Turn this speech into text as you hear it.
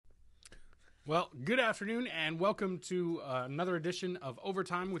Well, good afternoon and welcome to another edition of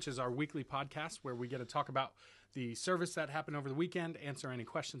Overtime, which is our weekly podcast where we get to talk about the service that happened over the weekend, answer any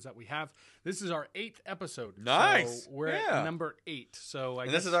questions that we have. This is our 8th episode. Nice. So we're at number 8. So I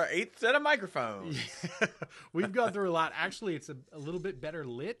And guess this is our 8th set of microphones. we've gone through a lot. Actually, it's a little bit better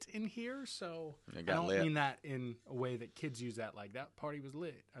lit in here, so I don't mean that in a way that kids use that, like that party was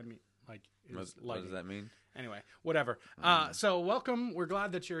lit. I mean, like, what does that mean? Anyway, whatever. So welcome. We're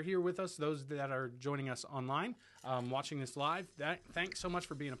glad that you're here with us, those that are joining us online, watching this live. Thanks so much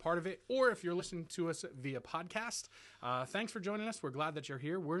for being a part of it. Or if you're listening to us via podcast, thanks for joining us. We're glad that you're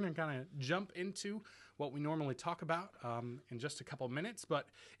here. We're going to kind of jump into what we normally talk about in just a couple of minutes. But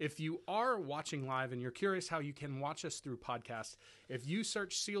if you are watching live and you're curious how you can watch us through podcast, if you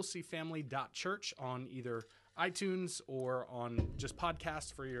search clcfamily.church on either iTunes or on just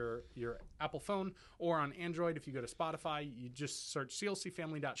podcast for your Apple phone, or on Android if you go to Spotify, you just search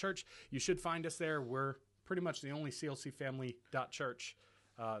clcfamily.church. You should find us there. We're pretty much the only clcfamily.church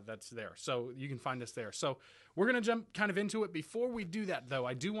that's there. So you can find us there. So we're going to jump kind of into it. Before we do that, though,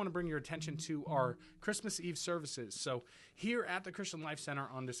 I do want to bring your attention to our Christmas Eve services. So here at the Christian Life Center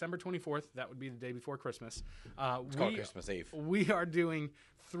on December 24th, that would be the day before Christmas. It's called Christmas Eve. We are doing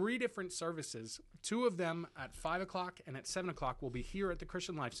 3 different services. 2 of them at 5 o'clock and at 7 o'clock will be here at the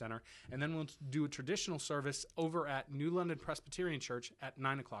Christian Life Center. And then we'll do a traditional service over at New London Presbyterian Church at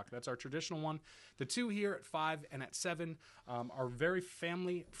 9 o'clock. That's our traditional one. The 2 here at 5 and at 7 are very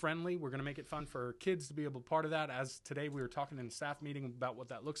family friendly. We're going to make it fun for kids to be able to be part of that. As today we were talking in the staff meeting about what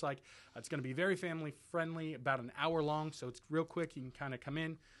that looks like. It's going to be very family friendly, about an hour long. So it's real quick. You can kind of come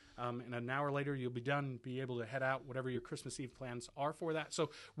in. And an hour later, you'll be done, be able to head out, whatever your Christmas Eve plans are for that. So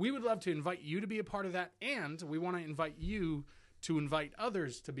we would love to invite you to be a part of that, and we want to invite you to invite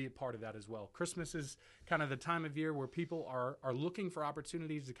others to be a part of that as well. Christmas is kind of the time of year where people are looking for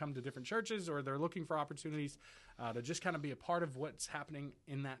opportunities to come to different churches, or they're looking for opportunities to just kind of be a part of what's happening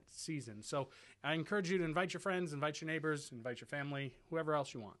in that season. So I encourage you to invite your friends, invite your neighbors, invite your family, whoever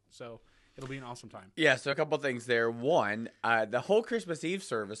else you want. So it'll be an awesome time. Yeah, so a couple of things there. One, the whole Christmas Eve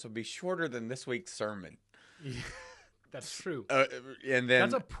service will be shorter than this week's sermon. Yeah, that's true. And then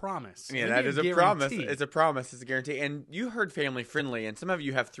that's a promise. Yeah, Maybe that is a guarantee. promise. It's a promise. It's a guarantee. And you heard family friendly, and some of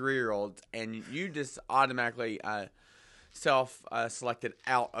you have 3-year-olds, and you just automatically self-selected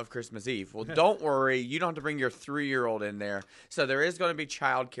out of Christmas Eve. Well, don't worry. You don't have to bring your 3-year-old in there. So there is going to be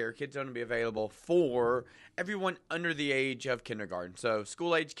childcare. Kids are going to be available for everyone under the age of kindergarten. So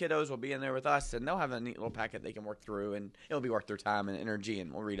school-age kiddos will be in there with us, and they'll have a neat little packet they can work through, and it'll be worth their time and energy,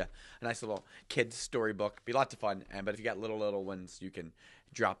 and we'll read a nice little kids' storybook. Be lots of fun. But if you got little ones, you can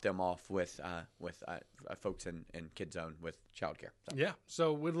drop them off with folks in Kids Zone with childcare. So. Yeah,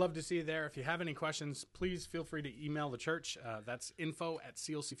 so we'd love to see you there. If you have any questions, please feel free to email the church. That's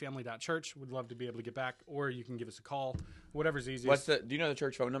info@clcfamily.church. We'd love to be able to get back, or you can give us a call, whatever's easiest. Do you know the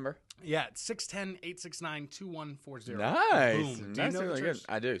church phone number? Yeah, it's 610-869-2140. Nice. Boom. Do you know really the church?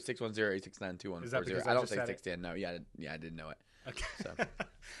 good. I do. 610-869-2140. Is that because I don't just say said 610. No, yeah, I didn't know it. Okay. So.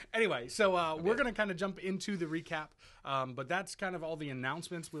 Anyway, so we're going to kind of jump into the recap, but that's kind of all the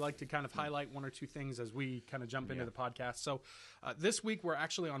announcements. We like to kind of highlight 1 or 2 things as we kind of jump into the podcast. So this week, we're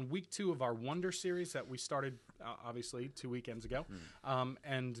actually on week 2 of our Wonder series that we started, obviously, 2 weekends ago.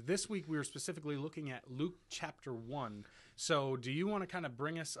 And this week, we were specifically looking at Luke chapter 1. So do you want to kind of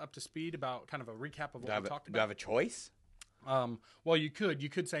bring us up to speed about kind of a recap of what we talked about? Do I have a choice? Well, you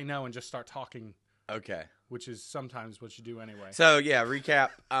could say no and just start talking. Okay. Which is sometimes what you do anyway. So, yeah, recap.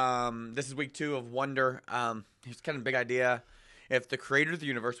 This is week 2 of Wonder. It's kind of a big idea. If the creator of the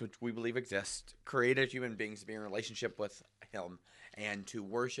universe, which we believe exists, created human beings to be in a relationship with him and to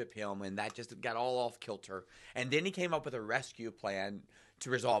worship him, and that just got all off kilter. And then he came up with a rescue plan to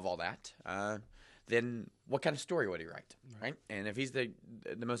resolve all that. Then what kind of story would he write, right? And if he's the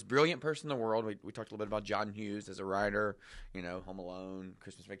most brilliant person in the world, we talked a little bit about John Hughes as a writer, Home Alone,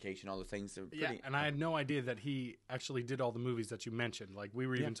 Christmas Vacation, all those things. And I had no idea that he actually did all the movies that you mentioned. Like, we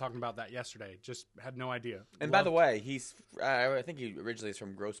were even talking about that yesterday. Just had no idea. And by the way, he's I think he originally is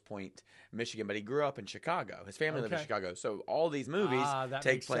from Grosse Pointe, Michigan, but he grew up in Chicago. His family lived in Chicago. So all these movies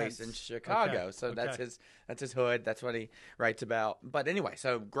take place in Chicago. Okay. So that's his hood. That's what he writes about. But anyway,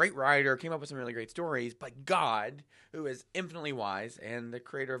 so great writer, came up with some really great stories, but God, who is infinitely wise and the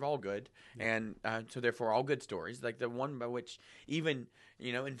creator of all good, and so therefore all good stories, like the one by which even,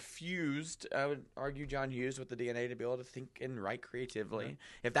 infused, I would argue, John Hughes with the DNA to be able to think and write creatively.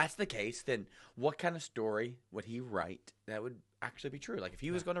 Mm-hmm. If that's the case, then what kind of story would he write that would actually be true? Like, if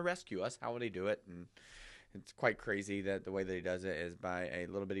he was going to rescue us, how would he do it? And it's quite crazy that the way that he does it is by a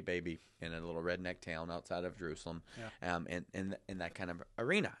little bitty baby in a little redneck town outside of Jerusalem, in that kind of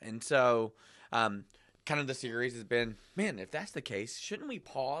arena. And so, kind of the series has been, man, if that's the case, shouldn't we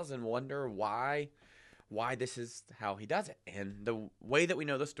pause and wonder why this is how he does it? And the way that we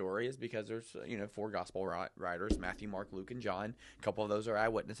know the story is because there's 4 gospel writers, Matthew, Mark, Luke, and John. A couple of those are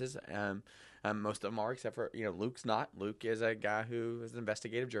eyewitnesses. Most of them are, except for Luke's not. Luke is a guy who is an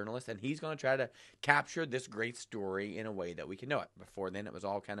investigative journalist, and he's going to try to capture this great story in a way that we can know it. Before then, it was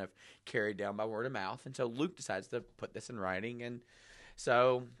all kind of carried down by word of mouth, and so Luke decides to put this in writing, and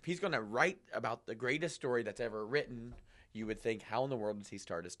so he's going to write about the greatest story that's ever written. You would think, how in the world does he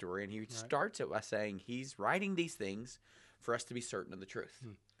start a story? And he starts it by saying he's writing these things for us to be certain of the truth,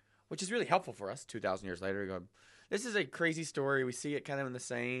 which is really helpful for us 2,000 years later. Going, this is a crazy story. We see it kind of in the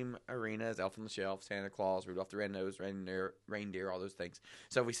same arena as Elf on the Shelf, Santa Claus, Rudolph the Red-Nosed Reindeer, all those things.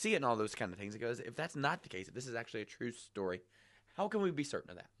 So we see it in all those kind of things. It goes, if that's not the case, if this is actually a true story, how can we be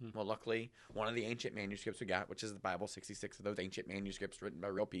certain of that? Well, luckily, one of the ancient manuscripts we got, which is the Bible, 66 of those ancient manuscripts written by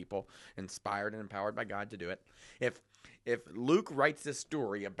real people, inspired and empowered by God to do it. If Luke writes this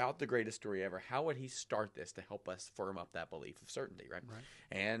story about the greatest story ever, how would he start this to help us firm up that belief of certainty, right?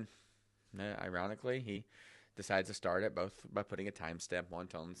 And ironically, he decides to start it both by putting a timestamp on,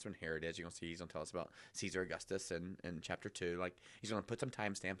 telling us when it is. You're going to see he's going to tell us about Caesar Augustus in chapter 2. Like, he's going to put some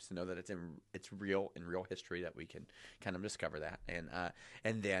timestamps to know that it's real in real history, that we can kind of discover that.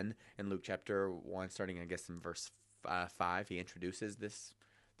 And then in Luke chapter 1, starting I guess in verse 5, he introduces this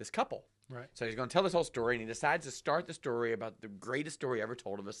couple. Right. So he's going to tell this whole story, and he decides to start the story about the greatest story ever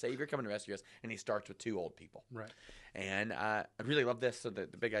told of a Savior coming to rescue us, and he starts with 2 old people. Right. And I really love this. So the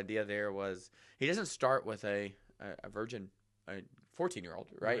big idea there was he doesn't start with a virgin, a 14-year-old,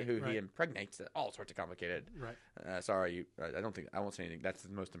 right, who he impregnates. All sorts of complicated. Right. Sorry, I won't say anything. That's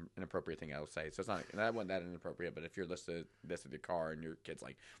the most inappropriate thing I will say. So it's not that wasn't that inappropriate. But if you're listening to this with your car and your kid's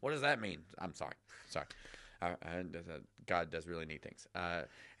like, "What does that mean?" I'm sorry. God does really neat things,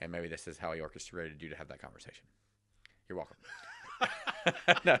 and maybe this is how he orchestrated you to have that conversation. You're welcome.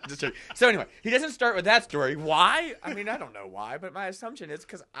 No, just joking. So anyway, he doesn't start with that story. Why? I mean, I don't know why, but my assumption is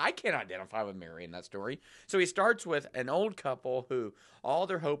because I can't identify with Mary in that story. So he starts with an old couple who all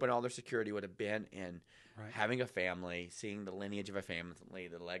their hope and all their security would have been in having a family, seeing the lineage of a family,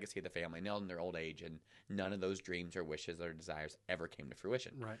 the legacy of the family, now in their old age, and none of those dreams or wishes or desires ever came to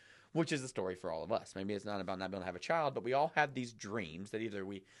fruition. Right. Which is the story for all of us. Maybe it's not about not being able to have a child, but we all have these dreams that either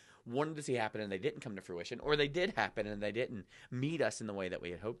we wanted to see happen and they didn't come to fruition, or they did happen and they didn't meet us in the way that we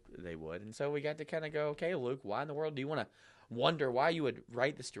had hoped they would. And so we got to kind of go, okay, Luke, why in the world do you want to wonder why you would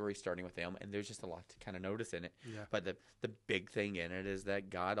write the story starting with them? And there's just a lot to kind of notice in it. Yeah. But the big thing in it is that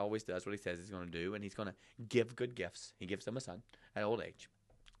God always does what he says he's going to do, and he's going to give good gifts. He gives them a son at old age.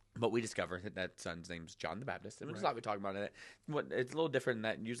 But we discover that son's name's John the Baptist. And there's a lot we talk about in it. It's a little different in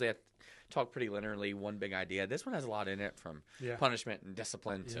that usually I talk pretty linearly, one big idea. This one has a lot in it, from punishment and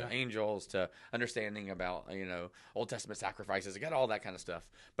discipline to angels to understanding about, Old Testament sacrifices. I got all that kind of stuff.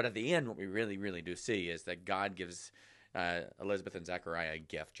 But at the end, what we really, really do see is that God gives Elizabeth and Zechariah a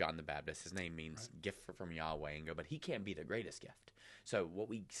gift, John the Baptist. His name means gift from Yahweh. But he can't be the greatest gift. So what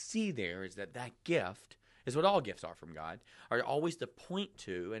we see there is that gift is what all gifts are from God, are always to point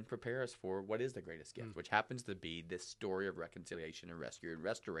to and prepare us for what is the greatest gift, which happens to be this story of reconciliation and rescue and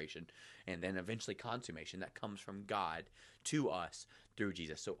restoration, and then eventually consummation that comes from God to us through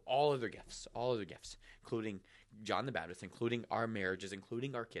Jesus. So all of their gifts, including John the Baptist, including our marriages,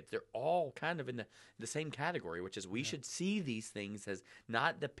 including our kids, they're all kind of in the same category, which is we should see these things as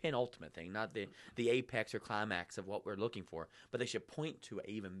not the penultimate thing, not the apex or climax of what we're looking for, but they should point to an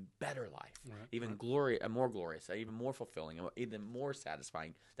even better life, even more glorious, even more fulfilling, even more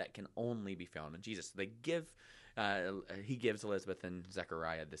satisfying, that can only be found in Jesus. So he gives Elizabeth and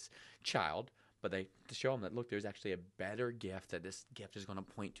Zechariah this child, but to show them that, look, there's actually a better gift that this gift is going to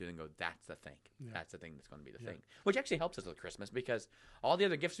point to and go, that's the thing. Yeah. That's the thing that's going to be the thing. Which actually helps us with Christmas, because all the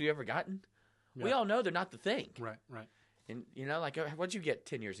other gifts we've ever gotten, we all know they're not the thing. Right. And, like, what'd you get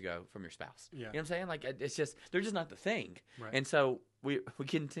 10 years ago from your spouse? Yeah. You know what I'm saying? Like, it's just, they're just not the thing. Right. And so we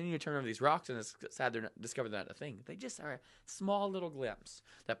continue to turn over these rocks, and it's sad they're discovered they're not a thing. They just are a small little glimpse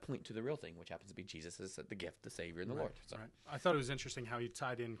that point to the real thing, which happens to be Jesus as the gift, the Savior, and the Lord. So. Right. I thought it was interesting how you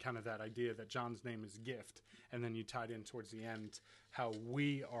tied in kind of that idea that John's name is gift, and then you tied in towards the end how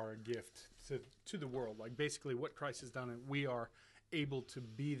we are a gift to the world. Like, basically what Christ has done, and we are able to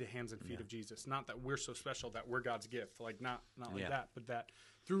be the hands and feet of Jesus. Not that we're so special that we're God's gift, like not like that, but that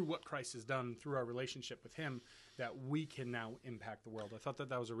through what Christ has done, through our relationship with him, that we can now impact the world. I thought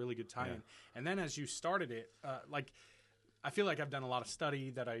that was a really good tie-in. And then as you started it, I feel like I've done a lot of study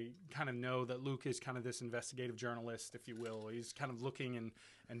that I kind of know that Luke is kind of this investigative journalist, if you will. He's kind of looking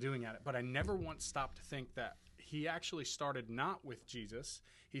and doing at it. But I never once stopped to think that he actually started not with Jesus.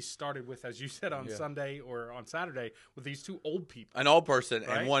 He started with, as you said, on Sunday or on Saturday, with these two old people. An old person,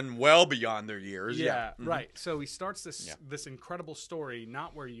 right? And one well beyond their years. Yeah, right. So he starts this incredible story,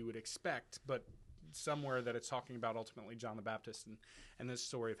 not where you would expect, but somewhere that it's talking about ultimately John the Baptist and this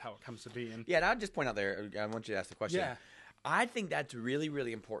story of how it comes to be. And I'll just point out there, I want you to ask the question. Yeah. I think that's really,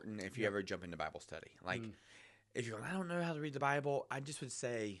 really important if you ever jump into Bible study. Like, if you're I don't know how to read the Bible, I just would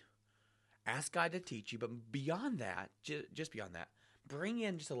say, ask God to teach you. But beyond that, just beyond that, bring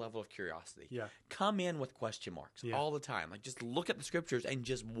in just a level of curiosity. Yeah. Come in with question marks all the time. Like, just look at the scriptures and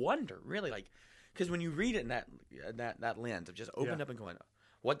just wonder, really. Like, because when you read it in that lens of just opened up and going,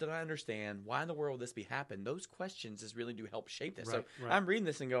 what did I understand? Why in the world would this be happen? Those questions just really do help shape this. Right, so I'm reading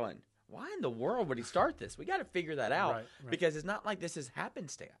this and going, why in the world would he start this? We got to figure that out because it's not like this is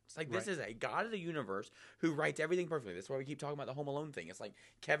happenstance. Like this is a God of the universe who writes everything perfectly. That's why we keep talking about the Home Alone thing. It's like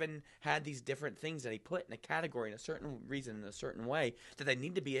Kevin had these different things that he put in a category in a certain reason in a certain way that they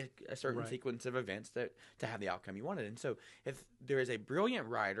need to be a certain sequence of events to have the outcome you wanted. And so if there is a brilliant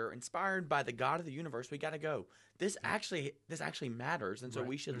writer inspired by the God of the universe, we got to go. This actually matters, and so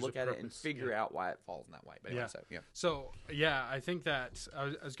we should look at it and figure out why it falls in that way. But anyway, I think that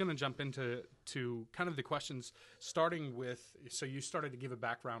I was going to jump into kind of the questions, starting with, so you started to give a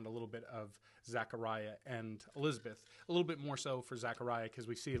background a little bit of Zechariah and Elizabeth, a little bit more so for Zechariah because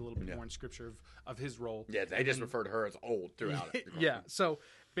we see it a little bit more in Scripture of his role. Yeah, they just refer to her as old throughout it. So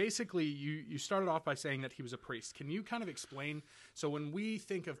basically you started off by saying that he was a priest. Can you kind of explain, so when we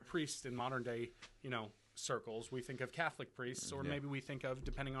think of priests in modern day, circles, we think of Catholic priests, or maybe we think of,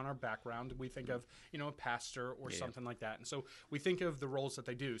 depending on our background, we think of, a pastor or something like that. And so we think of the roles that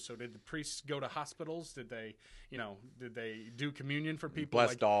they do. So did the priests go to hospitals? Did they do communion for people?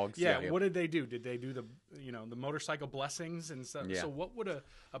 Bless dogs. What did they do? Did they do the motorcycle blessings and stuff? So what would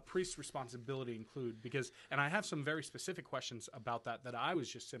a priest's responsibility include? And I have some very specific questions about that I was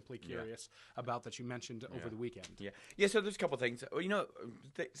just simply curious about that you mentioned over the weekend. So there's a couple things.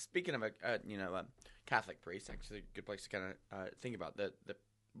 Speaking of Catholic priest, actually a good place to kind of think about the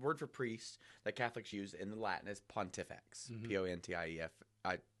word for priest that Catholics use in the Latin is pontifex, Pontifex.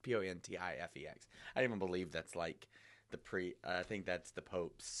 I don't even believe that's like I think that's the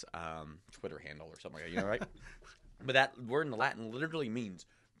Pope's Twitter handle or something like that, right? But that word in the Latin literally means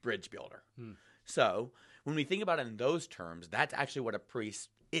bridge builder. So when we think about it in those terms, that's actually what a priest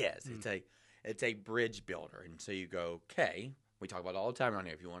is. It's a bridge builder. And so you go, okay, we talk about it all the time around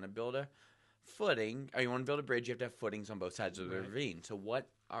here. If you want to build a footing, or you want to build a bridge, you have to have footings on both sides of the ravine. So what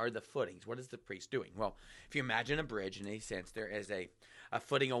are the footings? What is the priest doing? Well, if you imagine a bridge, in a sense, there is a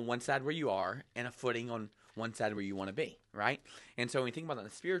footing on one side where you are and a footing on one side where you want to be, right? And so when you think about that in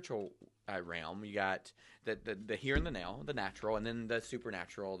the spiritual realm, you got the here and the now, the natural, and then the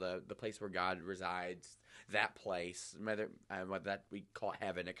supernatural, the place where God resides, that place, whether that we call it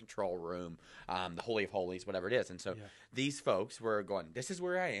heaven, a control room, the Holy of Holies, whatever it is. And so these folks were going, this is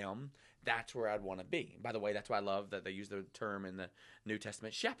where I am. That's where I'd want to be. By the way, that's why I love that they use the term in the New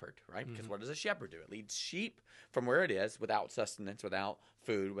Testament, shepherd, right? Because what does a shepherd do? It leads sheep from where it is, without sustenance, without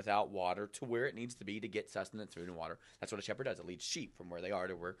food, without water, to where it needs to be to get sustenance, food, and water. That's what a shepherd does. It leads sheep from where they are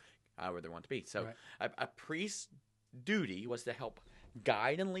to where they want to be. So a priest's duty was to help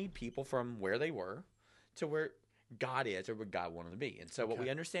guide and lead people from where they were to where God is, or where God wanted to be. And so what we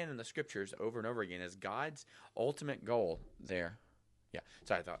understand in the Scriptures over and over again is God's ultimate goal there.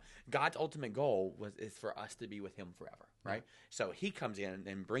 I thought God's ultimate goal is for us to be with Him forever, right? So He comes in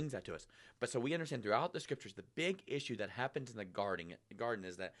and brings that to us. But so we understand throughout the Scriptures, the big issue that happens in the garden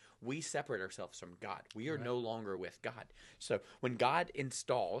is that we separate ourselves from God. We are no longer with God. So when God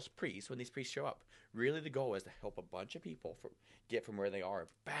installs priests, when these priests show up, really the goal is to help a bunch of people get from where they are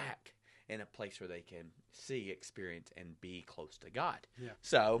back in a place where they can see, experience, and be close to God.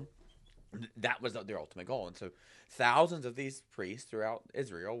 So that was their ultimate goal. And so thousands of these priests throughout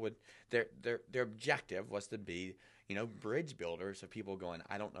Israel their objective was to be, bridge builders of people going,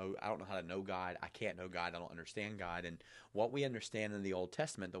 I don't know how to know God. I can't know God. I don't understand God. And what we understand in the Old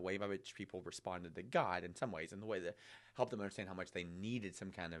Testament, the way by which people responded to God in some ways, and the way that helped them understand how much they needed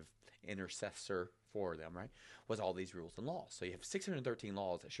some kind of intercessor for them, right, was all these rules and laws. So you have 613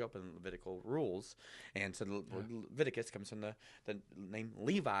 laws that show up in Levitical rules, and so the word Leviticus comes from the name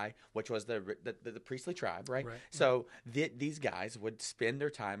Levi, which was the priestly tribe, right? So these guys would spend their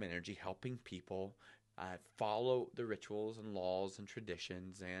time and energy helping people follow the rituals and laws and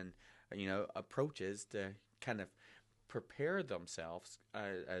traditions and approaches to kind of prepare themselves,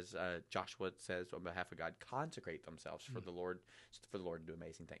 as Joshua says on behalf of God, consecrate themselves for the Lord to do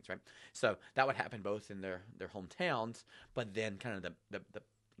amazing things, right? So that would happen both in their hometowns, but then kind of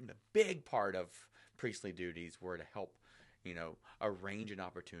the big part of priestly duties were to help, arrange an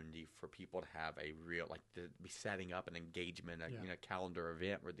opportunity for people to have a real, to be setting up an engagement, calendar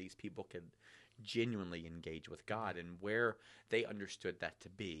event where these people could genuinely engage with God, and where they understood that to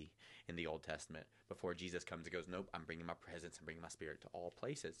be in the Old Testament before Jesus comes and goes, nope, I'm bringing my presence, I'm bringing my spirit to all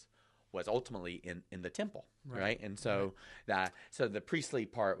places, was ultimately in the temple, right? And so so the priestly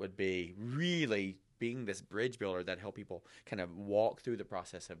part would be really being this bridge builder that help people kind of walk through the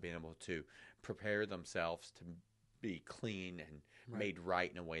process of being able to prepare themselves to be clean and made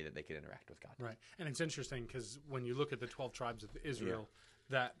right in a way that they could interact with God. Right. And it's interesting because when you look at the 12 tribes of Israel,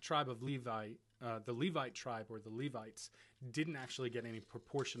 that tribe of Levi, the Levite tribe, or the Levites, didn't actually get any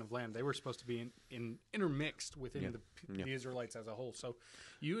proportion of land. They were supposed to be intermixed within the Israelites as a whole. So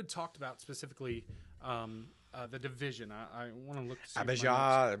you had talked about specifically the division. I want to look to see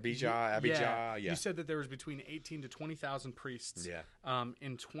Abijah. Yeah. You said that there was between 18 to 20,000 priests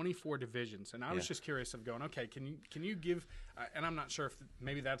in 24 divisions. And I was just curious of going, okay, can you give, and I'm not sure if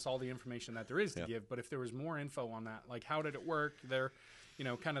maybe that's all the information that there is to give, but if there was more info on that, like how did it work? They're,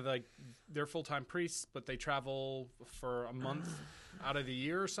 kind of like they're full-time priests, but they travel for a month out of the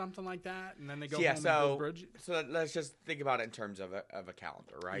year or something like that, and then they go home and build bridge. So let's just think about it in terms of a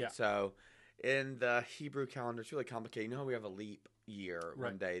calendar, right? Yeah. So in the Hebrew calendar, it's really complicated. We have a leap year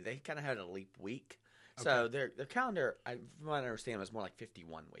one day. They kind of had a leap week. Okay. So their calendar, from what I understand, was more like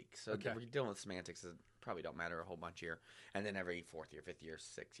 51 weeks. So we're dealing with semantics. It probably don't matter a whole bunch here. And then every 4th year, 5th year,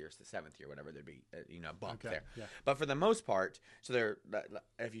 6th year, 7th year, whatever, there'd be a bump there. Yeah. But for the most part, so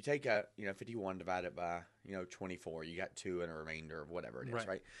if you take 51 divided by 24, you got 2 and a remainder of whatever it is,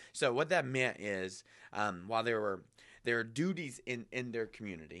 right? So what that meant is, while there are duties in their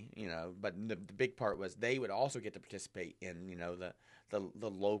community, but the big part was they would also get to participate in the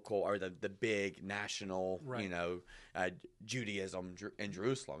local or the big national Judaism in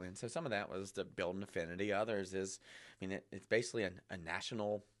Jerusalem. And so some of that was to build an affinity. Others is, it's basically a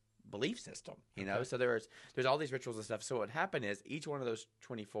national belief system, So there's all these rituals and stuff. So what happened is each one of those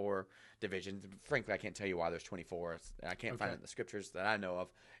 24 divisions, frankly, I can't tell you why there's 24. I can't find it in the scriptures that I know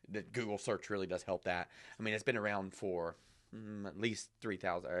of. The Google search really does help that. It's been around for at least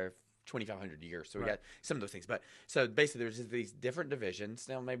 3,000 or 2,500 years. So we got some of those things. But so basically there's just these different divisions.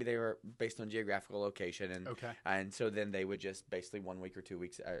 Now maybe they were based on geographical location. And so then they would just basically 1 week or 2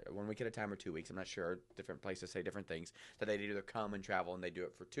 weeks, 1 week at a time or 2 weeks. I'm not sure. Different places say different things. That they'd either come and travel and they do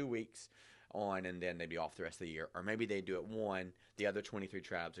it for 2 weeks on, and then they'd be off the rest of the year. Or maybe they do it the other 23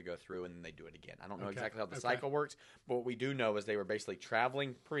 tribes would go through and then they do it again. I don't know exactly how the cycle works. But what we do know is they were basically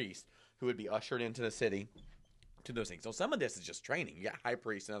traveling priests who would be ushered into the city to those things. So some of this is just training. You got high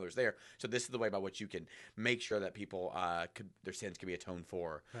priests and others there. So this is the way by which you can make sure that people their sins could be atoned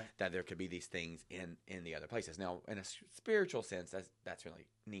for, that there could be these things in the other places. Now, in a spiritual sense, that's really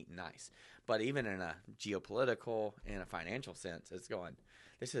neat and nice. But even in a geopolitical and a financial sense, it's going,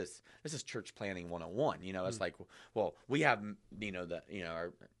 this is church planning 101. It's like, well, we have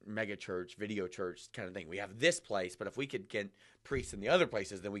our mega church, video church kind of thing. We have this place, but if we could get priests in the other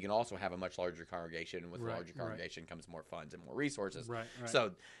places, then we can also have a much larger congregation. And with a larger congregation comes more funds and more resources. Right.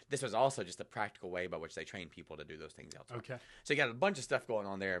 So this was also just a practical way by which they train people to do those things elsewhere. Okay. So you got a bunch of stuff going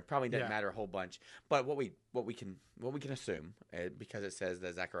on there. It probably doesn't matter a whole bunch, but what we can assume, because it says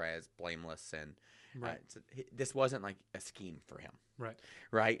that Zechariah is blameless and this wasn't like a scheme for him.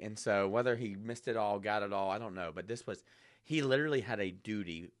 Right. And so whether he missed it all, got it all, I don't know. But he literally had a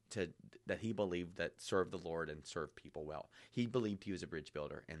duty that he believed that served the Lord and served people well. He believed he was a bridge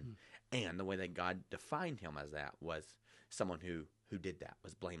builder. And the way that God defined him as that was someone who did that,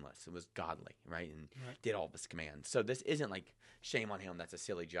 was blameless, and was godly, right? And did all of his commands. So this isn't like, shame on him, that's a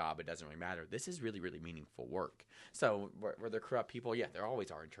silly job, it doesn't really matter. This is really, really meaningful work. So were there corrupt people? Yeah, there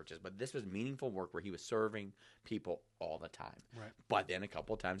always are in churches. But this was meaningful work where he was serving people all the time. But then a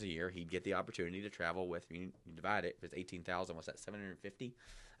couple of times a year, he'd get the opportunity to travel with, you divide it, if it's 18,000, what's that, 750?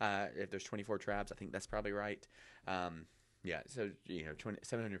 If there's 24 tribes, I think that's probably right. Yeah, so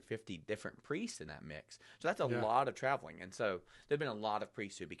 750 different priests in that mix. So that's a lot of traveling. And so there've been a lot of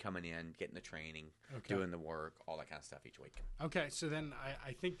priests who'd be coming in, getting the training, doing the work, all that kind of stuff each week. Okay, so then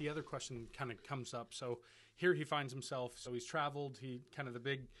I think the other question kind of comes up. So here he finds himself, so he's traveled, he kind of the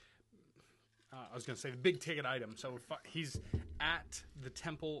big, I was going to say the big ticket item. So he's at the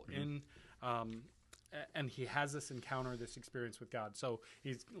temple in, and he has this encounter, this experience with God. So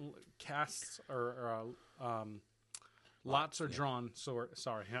he's casts lots are drawn.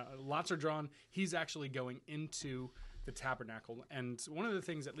 Lots are drawn. He's actually going into the tabernacle. And one of the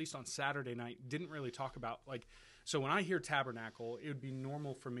things, at least on Saturday night, didn't really talk about, like, so when I hear tabernacle, it would be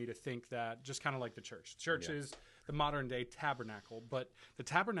normal for me to think that just kind of like the church. The church is the modern day tabernacle, but the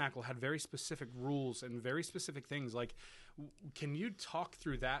tabernacle had very specific rules and very specific things. Like, can you talk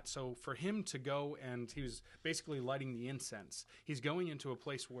through that? So for him to go, and he was basically lighting the incense, he's going into a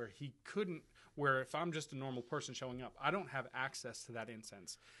place where he couldn't, where if I'm just a normal person showing up, I don't have access to that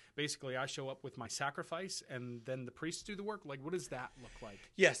incense. Basically, I show up with my sacrifice, and then the priests do the work. Like, what does that look like?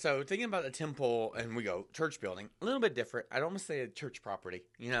 Yeah, so thinking about the temple, and we go church building, a little bit different. I'd almost say a church property.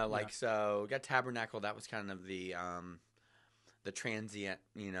 So we got tabernacle. That was kind of the transient,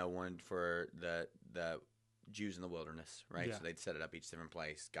 one for the Jews in the wilderness, right? Yeah. So they'd set it up each different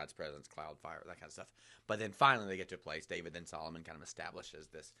place, God's presence, cloud, fire, that kind of stuff. But then finally they get to a place, David, then Solomon kind of establishes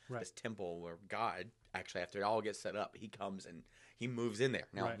this temple where God, actually, after it all gets set up, he comes and he moves in there.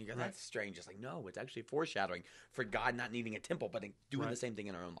 Now, you go, that's strange. It's like, no, it's actually foreshadowing for God not needing a temple, but doing the same thing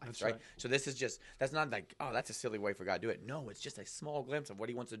in our own lives, right? So this is just, that's not like, oh, that's a silly way for God to do it. No, it's just a small glimpse of what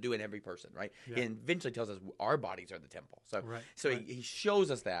he wants to do in every person, right? Yeah. He eventually tells us our bodies are the temple. So he shows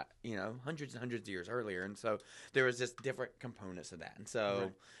us that, hundreds and hundreds of years earlier. And so there was just different components of that. And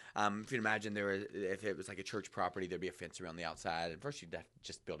so if you imagine if it was like a church property, there'd be a fence around the outside. And first you'd have to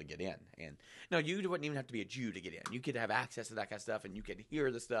just be able to get in. And no, you wouldn't even have to be a Jew to get in. You could have access to that kind of stuff, and you could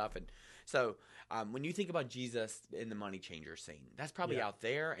hear the stuff. And so when you think about Jesus in the money changer scene, that's probably out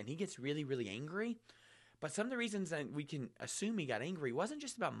there, and he gets really, really angry. But some of the reasons that we can assume he got angry wasn't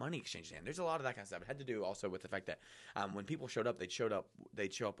just about money exchange. There's a lot of that kind of stuff. It had to do also with the fact that when people showed up, they'd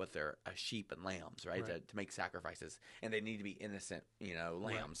show up with their sheep and lambs, right? To make sacrifices, and they need to be innocent,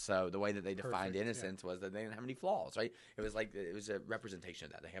 lambs. So the way that they defined innocence was that they didn't have any flaws, right? It was a representation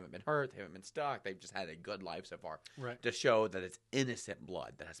of that. They haven't been hurt, they haven't been stuck, they've just had a good life so far, to show that it's innocent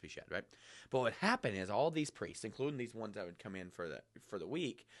blood that has to be shed, right? But what happened is all these priests, including these ones that would come in for the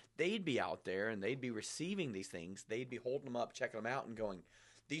week, they'd be out there and they'd be receiving these things. They'd be holding them up, checking them out, and going,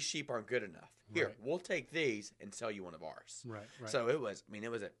 these sheep aren't good enough. Here, we'll take these and sell you one of ours. Right. So it was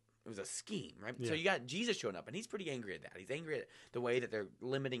a scheme, right? Yeah. So you got Jesus showing up, and he's pretty angry at that. He's angry at the way that they're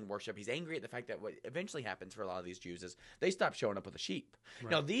limiting worship. He's angry at the fact that what eventually happens for a lot of these Jews is they stop showing up with the sheep.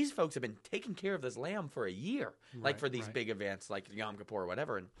 Right. Now, these folks have been taking care of this lamb for a year, like for these big events like Yom Kippur or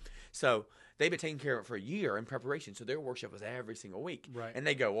whatever. And so they've been taking care of it for a year in preparation. So their worship was every single week. Right. And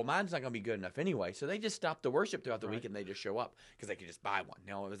they go, well, mine's not going to be good enough anyway. So they just stop the worship throughout the week, and they just show up because they could just buy one.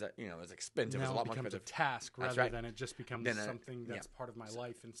 Now, it was expensive. Now it was a lot more expensive. It becomes a task rather than it just becomes something that's part of my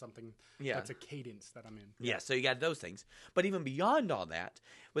life and something that's a cadence that I'm in. Yeah, so you got those things. But even beyond all that,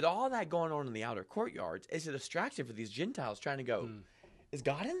 with all that going on in the outer courtyards, it's a distraction for these Gentiles trying to go, is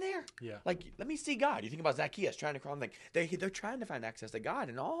God in there? Yeah. Like, let me see God. You think about Zacchaeus trying to crawl in. They're trying to find access to God,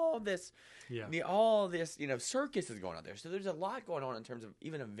 and all this, circus is going on there. So there's a lot going on in terms of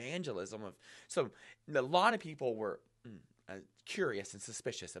even evangelism. So a lot of people were curious and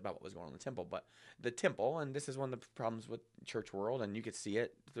suspicious about what was going on in the temple. But the temple, and this is one of the problems with church world, and you could see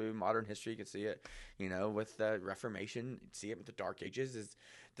it through modern history. You could see it, with the Reformation. You see it with the Dark Ages. Is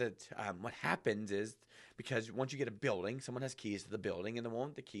that what happens is because once you get a building, someone has keys to the building, and the one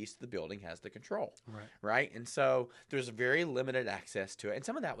with the keys to the building has the control. Right? And so there's very limited access to it. And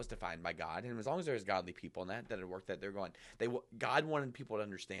some of that was defined by God. And as long as there's godly people in that had worked, that they're going, God wanted people to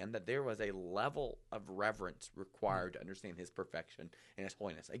understand that there was a level of reverence required to understand his perfection and his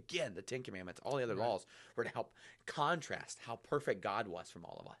holiness. Again, the Ten Commandments, all the other laws were to help contrast how perfect God was from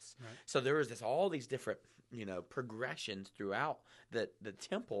all of us. So there was all these different progressions throughout the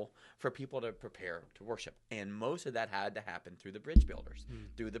temple for people to prepare to worship. And most of that had to happen through the bridge builders,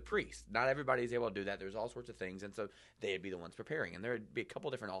 through the priests. Not everybody is able to do that. There's all sorts of things. And so they'd be the ones preparing. And there would be a couple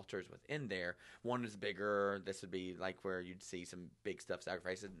different altars within there. One is bigger. This would be like where you'd see some big stuff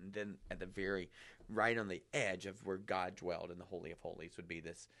sacrificed. And then at the right on the edge of where God dwelled in the Holy of Holies would be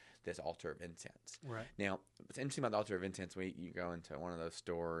this altar of incense. Right. Now, what's interesting about the altar of incense, you go into one of those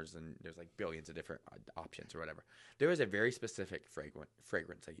stores and there's like billions of different options or whatever. There is a very specific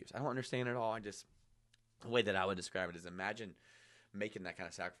fragrance I use. I don't understand it all. The way that I would describe it is, imagine making that kind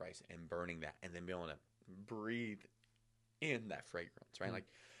of sacrifice and burning that, and then being able to breathe in that fragrance, right? Like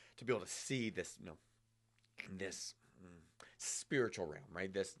to be able to see this, spiritual realm,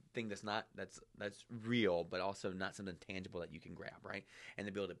 right? This thing that's real, but also not something tangible that you can grab, right? And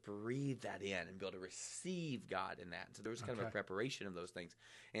to be able to breathe that in and be able to receive God in that. So there was kind of a preparation of those things.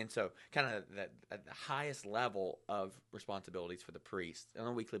 And so kind of that at the highest level of responsibilities for the priest on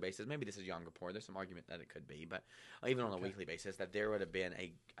a weekly basis, maybe this is Yom Kippur, there's some argument that it could be, but even on a weekly basis, that there would have been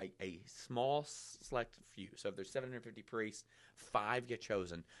a small select few. So if there's 750 priests, 5 get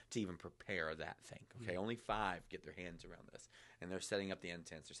chosen to even prepare that thing. Okay, only 5 get their hands around this, and they're setting up the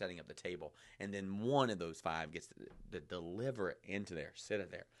incense, they're setting up the table, and then one of those 5 gets to deliver it into there, sit it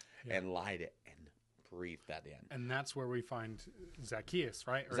there, and light it and breathe that in. And that's where we find Zacchaeus,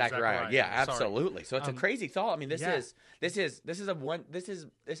 right? Or Zachariah. Yeah, absolutely. So it's a crazy thought. I mean, this is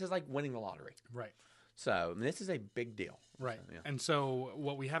like winning the lottery, right? So this is a big deal. Right. So, and so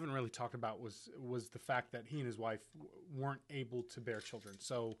what we haven't really talked about was the fact that he and his wife weren't able to bear children.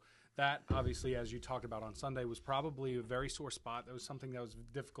 So that obviously, as you talked about on Sunday, was probably a very sore spot. That was something that was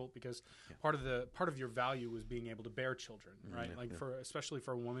difficult because part of your value was being able to bear children, right? Especially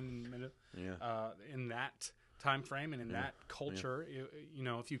for a woman in that time frame and in that culture,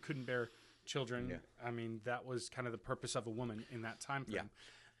 if you couldn't bear children, I mean, that was kind of the purpose of a woman in that time frame. Yeah.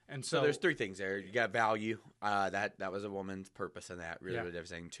 And so there's 3 things there. You got value. That was a woman's purpose in that. Really, what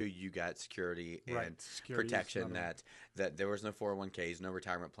everything. 2, you got security and protection. That there was no 401ks, no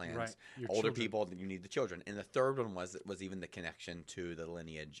retirement plans. Right. Older people, you need the children. And the third one was even the connection to the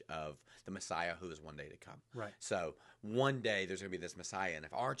lineage of the Messiah, who is one day to come. Right. So one day there's going to be this Messiah, and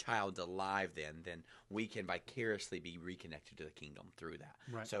if our child's alive, then we can vicariously be reconnected to the kingdom through that.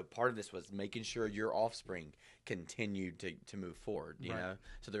 Right. So part of this was making sure your offspring continued to move forward. You know,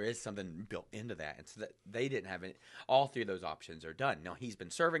 so there is something built into that, and so that they didn't have it. All 3 of those options are done. Now he's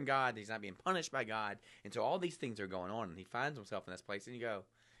been serving God; he's not being punished by God, and so all these things are going on, and he finds himself in this place. And you go,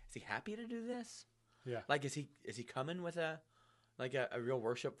 is he happy to do this? Yeah. Like, is he coming with a real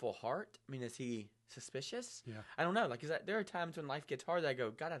worshipful heart? I mean, is he suspicious? Yeah. I don't know. Like, there are times when life gets hard that I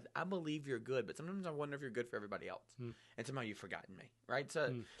go, God, I believe you're good, but sometimes I wonder if you're good for everybody else. And somehow you've forgotten me, right?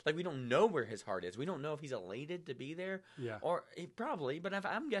 So, like, we don't know where his heart is. We don't know if he's elated to be there. Yeah. Or he probably, but if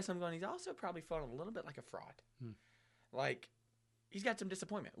I'm guessing, he's also probably felt a little bit like a fraud. Like, he's got some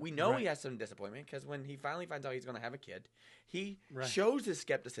disappointment. We know he has some disappointment because when he finally finds out he's going to have a kid, he shows his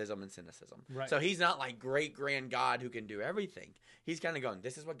skepticism and cynicism. Right. So he's not like great grand God who can do everything. He's kind of going,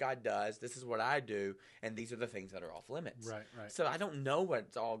 this is what God does, this is what I do, and these are the things that are off limits. Right. So I don't know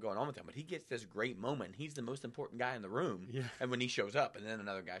what's all going on with him, but he gets this great moment. He's the most important guy in the room. Yeah. And when he shows up, and then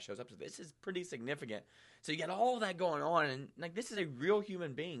another guy shows up, so this is pretty significant. So you got all that going on, and like this is a real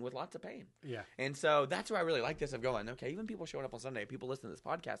human being with lots of pain. Yeah. And so that's why I really like this of going, okay, even people showing up on Sunday, people listening to this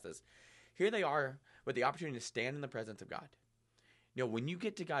podcast, here they are with the opportunity to stand in the presence of God. You know, when you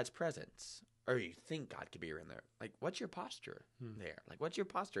get to God's presence, or you think God could be around there, like, what's your posture there? Like, what's your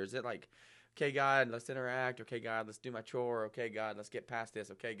posture? Is it like, okay, God, let's interact. Okay, God, let's do my chore. Okay, God, let's get past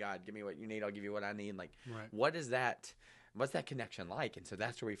this. Okay, God, give me what you need. I'll give you what I need. Like, what is that? What's that connection like? And so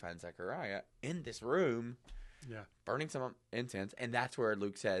that's where we find Zechariah in this room, burning some incense. And that's where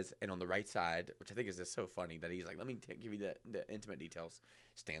Luke says, and on the right side, which I think is just so funny, that he's like, let me give you the intimate details,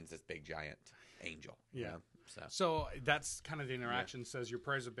 stands this big giant angel. Yeah. You know? So that's kind of the interaction. Says your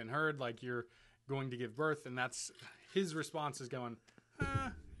prayers have been heard, like you're going to give birth. And that's his response is going,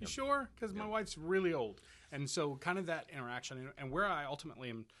 you sure? Because my wife's really old. And so kind of that interaction and where I ultimately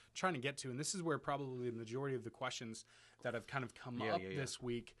am trying to get to, and this is where probably the majority of the questions that have kind of come up this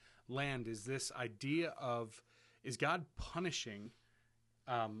week land, is this idea of, is God punishing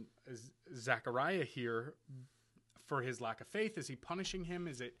Zechariah here for his lack of faith? Is he punishing him?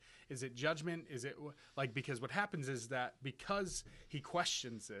 Is it judgment? Is it like, because what happens is that because he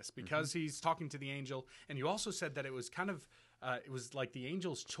questions this, because he's talking to the angel, and you also said that it was kind of it was like the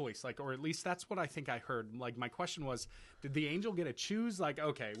angel's choice, like, or at least that's what I think I heard. Like, my question was, did the angel get to choose? Like,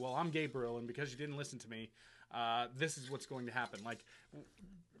 okay, well, I'm Gabriel, and because you didn't listen to me, this is what's going to happen. Like,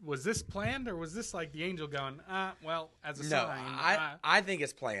 was this planned, or was this like the angel going, well, as a sign? I think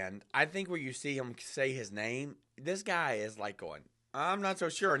it's planned. I think where you see him say his name, this guy is like going, I'm not so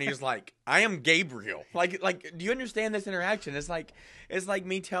sure. And he's like, I am Gabriel. Like, do you understand this interaction? It's like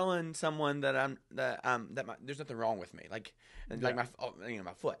me telling someone that there's nothing wrong with me. Like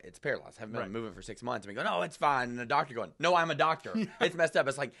my foot, it's paralyzed. I haven't been moving for 6 months. And we go, no, it's fine. And the doctor going, no, I'm a doctor. It's messed up.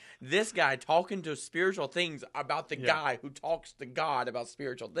 It's like this guy talking to spiritual things about the guy who talks to God about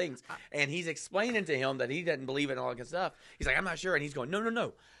spiritual things. And he's explaining to him that he doesn't believe in all that good stuff. He's like, I'm not sure. And he's going,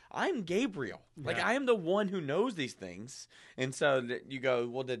 no. I'm Gabriel. Like, I am the one who knows these things. And so you go,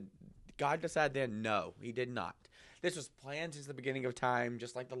 well, did God decide then? No, he did not. This was planned since the beginning of time,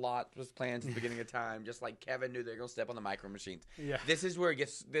 just like the lot was planned since the beginning of time, just like Kevin knew they were going to step on the micro machines. Yeah. This is where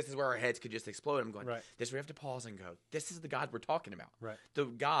our heads could just explode. I'm going, this is where we have to pause and go, this is the God we're talking about. Right. The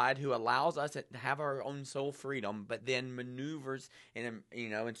God who allows us to have our own soul freedom, but then maneuvers in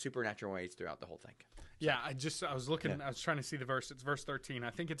supernatural ways throughout the whole thing. Yeah, I was looking, I was trying to see the verse. It's verse 13. I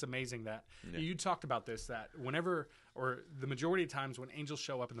think it's amazing that you talked about this, that whenever, or the majority of times when angels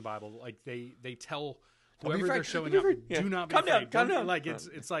show up in the Bible, like they tell whoever they're showing up, do not be afraid. Come down. Like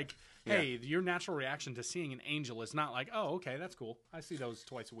it's like, hey, your natural reaction to seeing an angel is not like, oh, okay, that's cool. I see those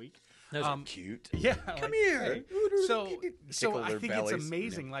twice a week. Those are cute. Yeah. Come here. Hey. So I think it's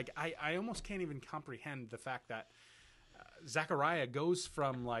amazing. Yeah. Like I almost can't even comprehend the fact that Zechariah goes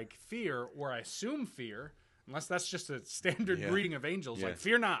from like fear, or I assume fear, unless that's just a standard greeting of angels, like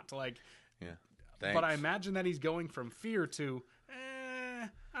fear not, like. Yeah. Thanks. But I imagine that he's going from fear to,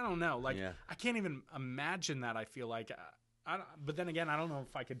 I don't know, like I can't even imagine that. I feel like, but then again, I don't know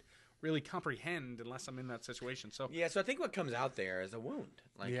if I could really comprehend unless I'm in that situation. So so I think what comes out there is a wound,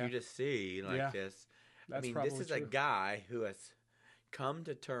 like you just see this. That's this is true. A guy who has come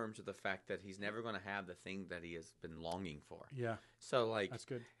to terms with the fact that he's never going to have the thing that he has been longing for. Yeah. So like that's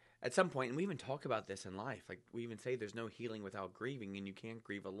good. At some point, and we even talk about this in life, like we even say there's no healing without grieving, and you can't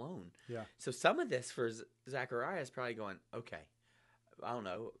grieve alone. Yeah. So some of this for Zechariah is probably going, okay, I don't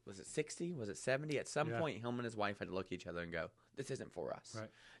know, was it 60? Was it 70? At some point, him and his wife had to look at each other and go, this isn't for us. Right.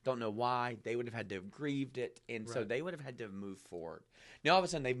 Don't know why. They would have had to have grieved it, and so they would have had to have moved forward. Now, all of a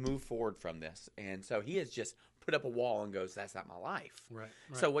sudden, they've moved forward from this, and so he has just put up a wall and goes, that's not my life. Right.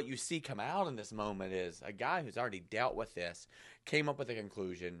 So what you see come out in this moment is a guy who's already dealt with this, came up with a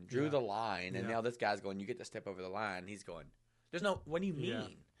conclusion, drew the line, and now this guy's going, you get to step over the line. He's going, there's no, what do you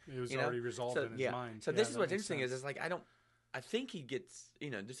mean? It was already resolved in his mind. So this is what's interesting is like, I think he gets,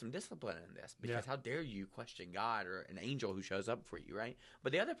 there's some discipline in this, because how dare you question God or an angel who shows up for you, right?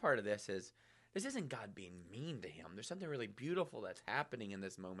 But the other part of this isn't God being mean to him. There's something really beautiful that's happening in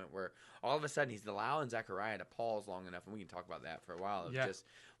this moment where all of a sudden he's allowing Zechariah to pause long enough, and we can talk about that for a while. It's just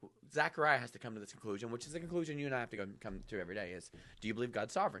Zechariah has to come to this conclusion, which is the conclusion you and I have to come to every day, is, do you believe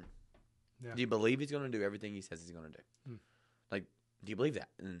God's sovereign? Yeah. Do you believe he's going to do everything he says he's going to do? Like, do you believe that?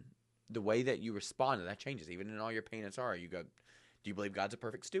 And the way that you respond to that changes. Even in all your pain and sorrow, you go, do you believe God's a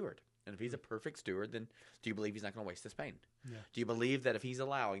perfect steward? And if he's a perfect steward, then do you believe he's not going to waste this pain? Yeah. Do you believe that if he's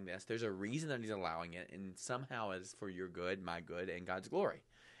allowing this, there's a reason that he's allowing it, and somehow it's for your good, my good, and God's glory?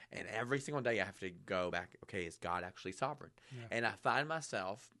 And every single day I have to go back, okay, is God actually sovereign? Yeah. And I find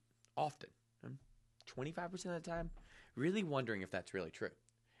myself often, 25% of the time, really wondering if that's really true.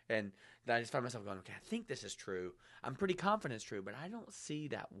 And then I just find myself going, okay, I think this is true. I'm pretty confident it's true, but I don't see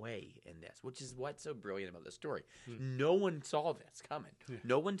that way in this, which is what's so brilliant about this story. No one saw this coming. Yeah.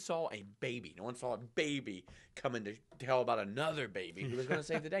 No one saw a baby. No one saw a baby coming to tell about another baby who was going to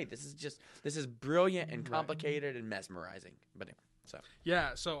save the day. This is brilliant and complicated and mesmerizing. But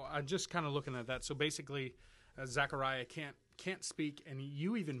anyway, so I'm just kind of looking at that. So basically, Zechariah can't speak, and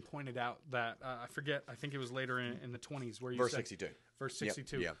you even pointed out that I forget. I think it was later in the 20s where you verse said, 62. Verse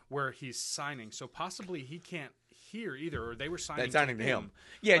 62, where he's signing. So possibly he can't hear either, or they were signing. That's signing to him.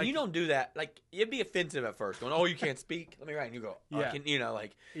 Yeah, like, and you don't do that. Like, it'd be offensive at first, going, "Oh, you can't speak. Let me write." And you go,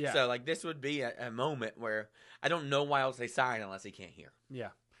 So like this would be a moment where I don't know why else they sign unless he can't hear. Yeah.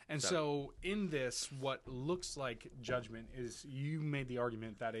 And so in this, what looks like judgment is, you made the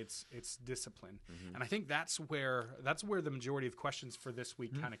argument that it's discipline, and I think that's where the majority of questions for this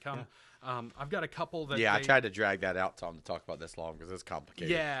week kind of come. Yeah. I've got a couple that I tried to drag that out, Tom, to talk about this long because it's complicated.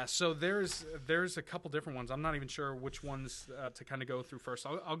 Yeah, so there's a couple different ones. I'm not even sure which ones to kind of go through first.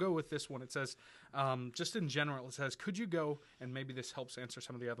 I'll go with this one. It says, just in general, it says, could you go, and maybe this helps answer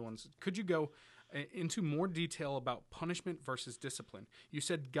some of the other ones. Could you go into more detail about punishment versus discipline? You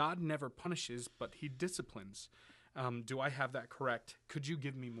said God never punishes, but he disciplines. Do I have that correct? Could you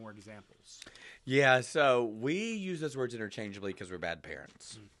give me more examples? Yeah, so we use those words interchangeably because we're bad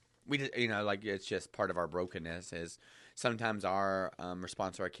parents. We just, it's just part of our brokenness is sometimes our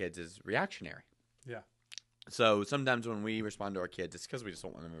response to our kids is reactionary. Yeah. So sometimes when we respond to our kids, it's because we just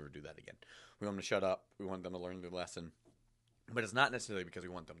don't want them to ever do that again. We want them to shut up. We want them to learn their lesson. But it's not necessarily because we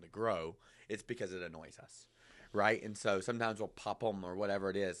want them to grow. It's because it annoys us, right? And so sometimes we'll pop them or whatever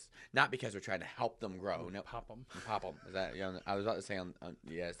it is, not because we're trying to help them grow. No, pop them. Pop them. Is that? I was about to say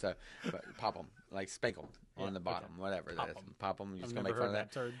so but pop them, like spank them on the bottom, whatever. Pop them. Pop them. You just gonna make fun of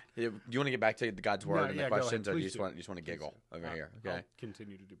that. Do you want to get back to God's word and the questions, or do you just want to giggle over here? Okay. I'll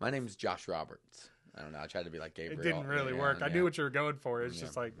continue to do. My name is Josh Roberts. I don't know. I tried to be like Gabriel. It didn't really work. I knew what you were going for. It's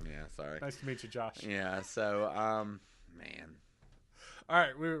just like, sorry. Nice to meet you, Josh. Yeah. So, man. All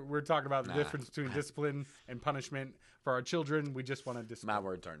right, we're talking about the difference between discipline and punishment for our children. We just want to discipline. My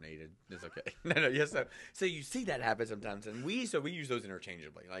words aren't needed. It's okay. No. Yes. So you see that happen sometimes, and we use those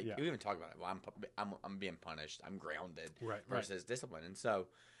interchangeably. Like we even talk about it. Well, I'm being punished. I'm grounded. Right. Versus discipline, and so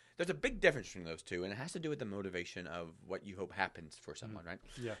there's a big difference between those two, and it has to do with the motivation of what you hope happens for someone, right?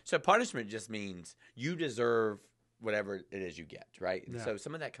 Yeah. So punishment just means you deserve whatever it is you get, right? And so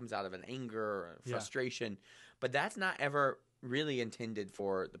some of that comes out of an anger or frustration, but that's not ever really intended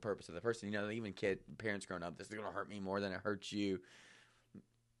for the purpose of the person. You know, even parents growing up, this is going to hurt me more than it hurts you.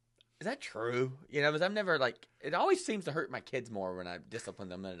 Is that true? You know, because I'm never like, it always seems to hurt my kids more when I discipline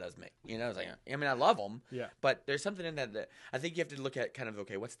them than it does me. You know, it's like, I mean, I love them, but there's something in that I think you have to look at kind of,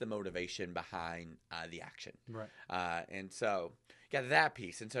 okay, what's the motivation behind the action? Right. And so, that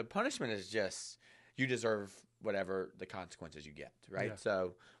piece. And so punishment is just, you deserve whatever the consequences you get, right? Yeah.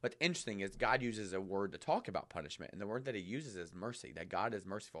 So what's interesting is God uses a word to talk about punishment, and the word that he uses is mercy, that God is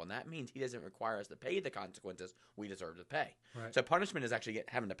merciful, and that means he doesn't require us to pay the consequences we deserve to pay. Right. So punishment is actually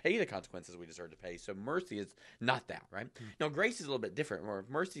having to pay the consequences we deserve to pay, so mercy is not that, right? Now, grace is a little bit different, where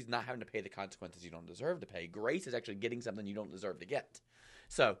mercy is not having to pay the consequences you don't deserve to pay. Grace is actually getting something you don't deserve to get.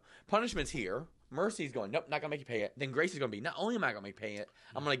 So punishment's here. Mercy's going, nope, not going to make you pay it. Then grace is going to be, not only am I going to make you pay it,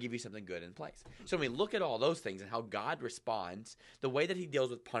 I'm going to give you something good in place. So when we look at all those things and how God responds, the way that he deals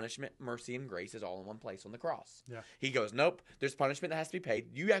with punishment, mercy, and grace is all in one place on the cross. Yeah. He goes, nope, there's punishment that has to be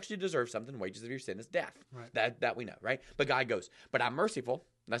paid. You actually deserve something. Wages of your sin is death. Right. That we know, right? But God goes, but I'm merciful.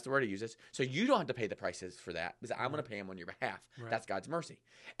 That's the word he uses. So you don't have to pay the prices for that because I'm going to pay them on your behalf. Right. That's God's mercy.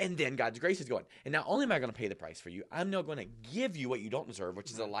 And then God's grace is going, and not only am I going to pay the price for you, I'm now going to give you what you don't deserve,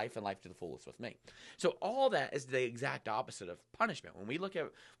 which is a life and life to the fullest with me. So all that is the exact opposite of punishment.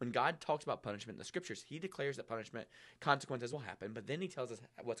 When God talks about punishment in the scriptures, he declares that punishment, consequences will happen, but then he tells us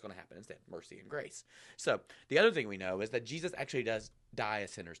what's going to happen instead, mercy and grace. So the other thing we know is that Jesus actually does die a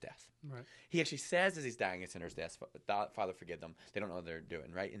sinner's death. Right. He actually says as he's dying a sinner's death, Father, forgive them. They don't know what they're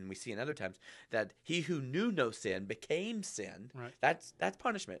doing, right? And we see in other times that he who knew no sin became sin. Right. That's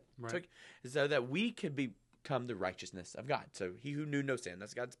punishment. Right. So that we could become the righteousness of God. So he who knew no sin,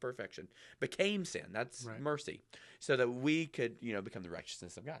 that's God's perfection, became sin. That's mercy. So that we could, become the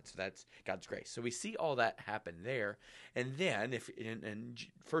righteousness of God. So that's God's grace. So we see all that happen there. And then if in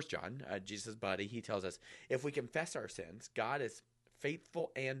 1 John, Jesus' buddy, he tells us, if we confess our sins, God is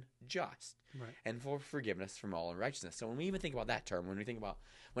faithful and just, and for forgiveness from all unrighteousness. So when we even think about that term, when we think about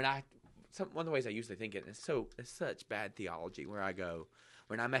one of the ways I usually think it's such bad theology where I go,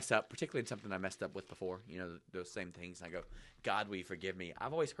 when I mess up, particularly in something I messed up with before, those same things, and I go, God, will you forgive me?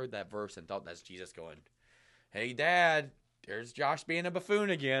 I've always heard that verse and thought that's Jesus going, hey, Dad, there's Josh being a buffoon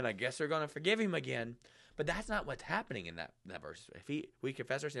again. I guess they're going to forgive him again. But that's not what's happening in that verse. If we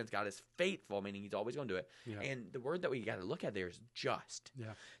confess our sins, God is faithful, meaning he's always going to do it. Yeah. And the word that we got to look at there is just.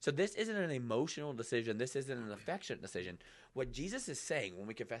 Yeah. So this isn't an emotional decision. This isn't an affectionate decision. What Jesus is saying when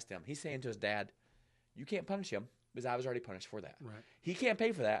we confess to him, he's saying to his dad, you can't punish him because I was already punished for that. Right. He can't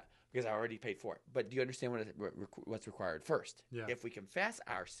pay for that because I already paid for it. But do you understand what's required first? Yeah. If we confess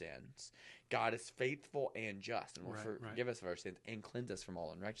our sins, God is faithful and just and will forgive us of our sins and cleanse us from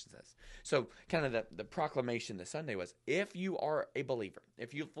all unrighteousness. So kind of the proclamation this Sunday was, if you are a believer,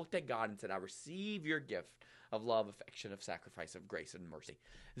 if you've looked at God and said, I receive your gift of love, affection, of sacrifice, of grace and mercy,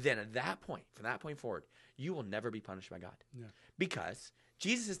 then at that point, from that point forward, you will never be punished by God. Yeah. Because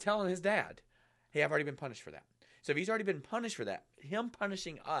Jesus is telling his dad, hey, I've already been punished for that. So if he's already been punished for that, him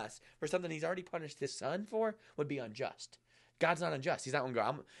punishing us for something he's already punished his son for would be unjust. God's not unjust. He's not going to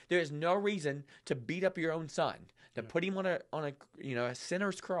go, there is no reason to beat up your own son, to put him on a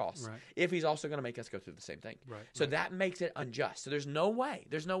sinner's cross, if he's also going to make us go through the same thing. Right. So that makes it unjust. So there's no way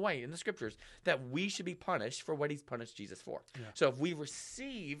in the scriptures that we should be punished for what he's punished Jesus for. Yeah. So if we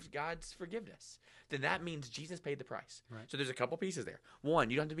received God's forgiveness, then that means Jesus paid the price. Right. So there's a couple pieces there.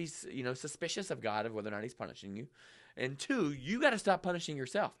 One, you don't have to be suspicious of God of whether or not he's punishing you. And two, you got to stop punishing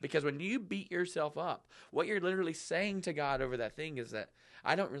yourself, because when you beat yourself up, what you're literally saying to God over that thing is that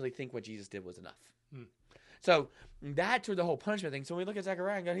I don't really think what Jesus did was enough. So that's where the whole punishment thing. So when we look at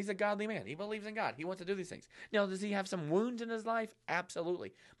Zechariah and go, he's a godly man. He believes in God. He wants to do these things. Now, does he have some wounds in his life?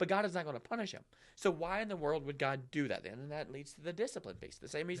 Absolutely. But God is not going to punish him. So why in the world would God do that then? And that leads to the discipline piece. The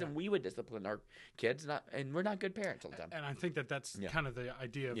same reason we would discipline our kids, and we're not good parents all the time. And I think that's kind of the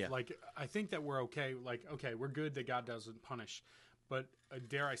idea of I think that we're okay. Okay, we're good that God doesn't punish. But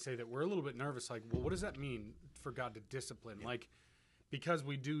dare I say that we're a little bit nervous. Like, well, what does that mean for God to discipline? Yeah. Because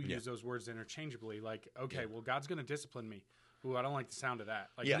we do use those words interchangeably, well, God's going to discipline me. Ooh, I don't like the sound of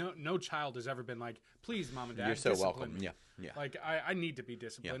that. No child has ever been like, please, Mom and Dad, you're so discipline welcome. me. Yeah. Like I need to be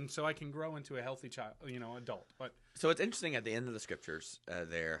disciplined so I can grow into a healthy child, adult. But so it's interesting at the end of the scriptures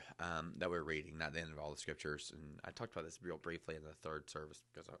there that we're reading, not the end of all the scriptures, and I talked about this real briefly in the third service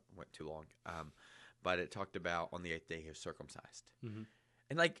because I went too long. But it talked about on the 8th day he was circumcised, and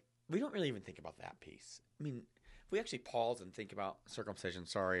like we don't really even think about that piece. I mean, if we actually pause and think about circumcision.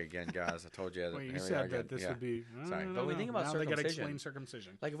 Sorry again, guys. I told you. Well, you said that this would be. Sorry, but when we think about now circumcision, they got to explain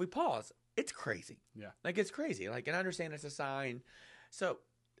circumcision. Like if we pause, it's crazy. Yeah, like it's crazy. Like, and I understand it's a sign. So,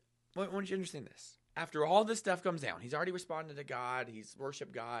 why don't you understand this? After all this stuff comes down, he's already responded to God. He's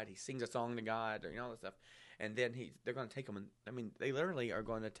worshiped God. He sings a song to God, all this stuff. And then they're going to take him. And I mean, they literally are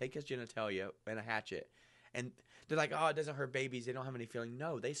going to take his genitalia and a hatchet, and they're like, "Oh, it doesn't hurt babies. They don't have any feeling."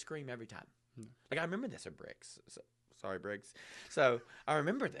 No, they scream every time. Like I remember this at Briggs. Sorry, Briggs. So I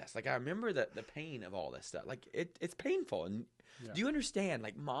remember this. Like I remember the pain of all this stuff. Like it's painful. And do you understand?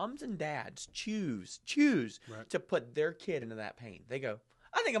 Like moms and dads choose to put their kid into that pain. They go,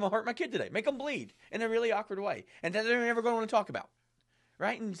 I think I'm gonna hurt my kid today. Make them bleed in a really awkward way, and then they're never going to want to talk about,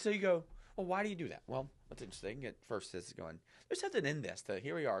 right? And so you go, well, why do you do that? Well, what's interesting at first is going, there's something in this. That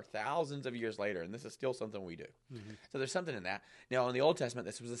here we are, thousands of years later, and this is still something we do. So there's something in that. Now, in the Old Testament,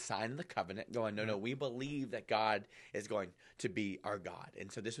 this was a sign of the covenant. Going, no, we believe that God is going to be our God,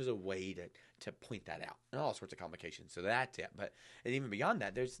 and so this was a way to point that out, and all sorts of complications. So that's it. But and even beyond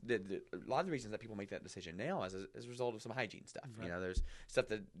that, there's a lot of the reasons that people make that decision now as a result of some hygiene stuff. Right. There's stuff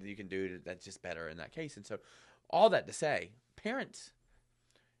that you can do that's just better in that case. And so, all that to say, parents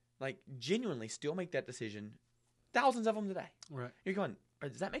like genuinely still make that decision. Thousands of them today. Right. You're going,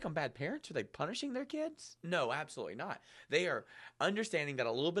 does that make them bad parents? Are they punishing their kids? No, absolutely not. They are understanding that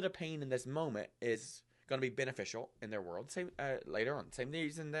a little bit of pain in this moment is going to be beneficial in their world. Same later on. Same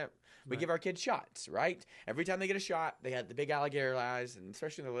reason that we give our kids shots, right? Every time they get a shot, they have the big alligator eyes, and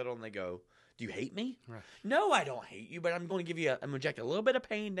especially when they're little, and they go, do you hate me? Right. No, I don't hate you, but I'm going to give you I'm going to inject a little bit of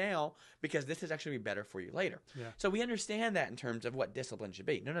pain now because this is actually better for you later. Yeah. So we understand that in terms of what discipline should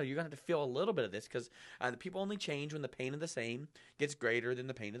be. No, you're going to have to feel a little bit of this because the people only change when the pain of the same gets greater than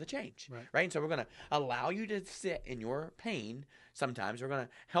the pain of the change. Right? And so we're going to allow you to sit in your pain. Sometimes we're going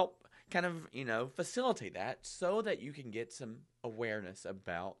to help kind of, facilitate that so that you can get some awareness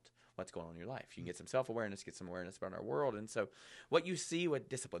about what's going on in your life. You can get some self-awareness, get some awareness about our world. And so what you see with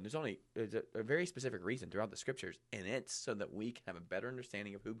discipline, there's a very specific reason throughout the scriptures, and it's so that we can have a better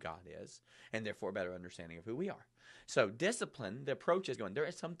understanding of who God is and therefore a better understanding of who we are. So discipline, the approach is going, there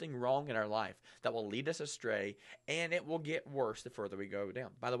is something wrong in our life that will lead us astray, and it will get worse the further we go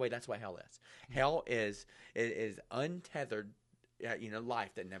down. By the way, that's what hell is. Hell is untethered,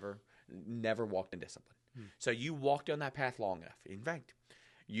 life that never walked in discipline. So you walk down that path long enough. In fact,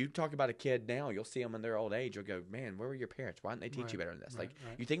 you talk about a kid now, you'll see them in their old age. You'll go, man, where were your parents? Why didn't they teach you better than this?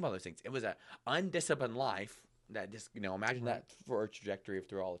 You think about those things. It was an undisciplined life that just, imagine that for a trajectory of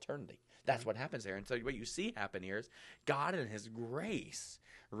through all eternity. That's what happens there. And so what you see happen here is God in his grace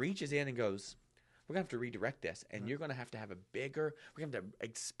reaches in and goes, we're going to have to redirect this, and you're going to have a bigger, we're going to have to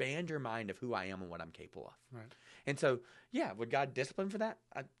expand your mind of who I am and what I'm capable of. Right. And so, would God discipline for that?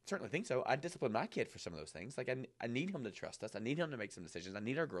 I certainly think so. I discipline my kid for some of those things. Like I need him to trust us. I need him to make some decisions. I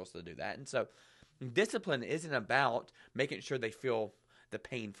need our girls to do that. And so discipline isn't about making sure they feel the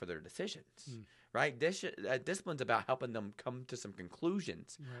pain for their decisions, right? Discipline's about helping them come to some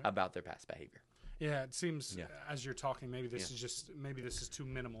conclusions about their past behavior. Yeah, it seems as you're talking, maybe this is too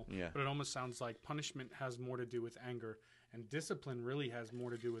minimal. Yeah. But it almost sounds like punishment has more to do with anger, and discipline really has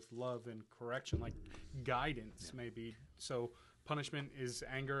more to do with love and correction, like guidance, maybe. So punishment is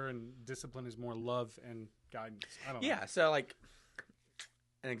anger, and discipline is more love and guidance. I don't know. Yeah. So like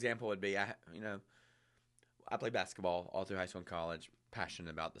an example would be, I played basketball all through high school and college, passionate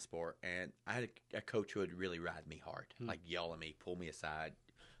about the sport, and I had a coach who would really ride me hard, like yell at me, pull me aside,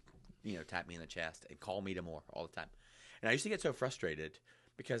 tap me in the chest and call me to more all the time. And I used to get so frustrated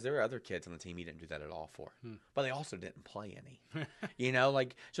because there were other kids on the team he didn't do that at all for. But they also didn't play any.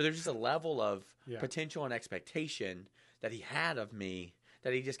 So there's just a level of potential and expectation that he had of me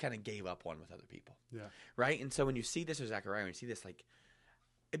that he just kind of gave up on with other people. Yeah. Right? And so when you see this with Zechariah, and you see this, like,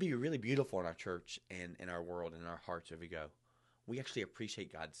 it'd be really beautiful in our church and in our world and in our hearts if we go, we actually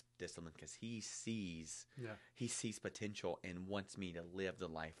appreciate God's discipline because he sees potential and wants me to live the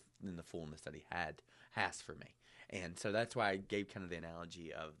life in the fullness that he has for me. And so that's why I gave kind of the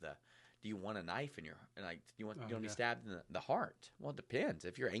analogy of do you want a knife in your, like, do you want to be stabbed in the heart? Well, it depends.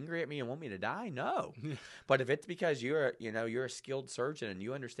 If you're angry at me and want me to die, no. But if it's because you're a skilled surgeon and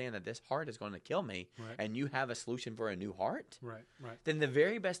you understand that this heart is going to kill me and you have a solution for a new heart, then the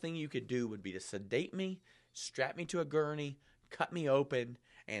very best thing you could do would be to sedate me, strap me to a gurney, cut me open,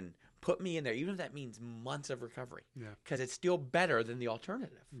 and put me in there, even if that means months of recovery, because it's still better than the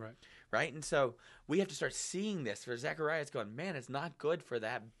alternative. Right. And so we have to start seeing this. For Zechariah, it's going, man, it's not good for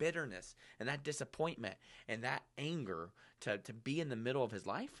that bitterness and that disappointment and that anger to be in the middle of his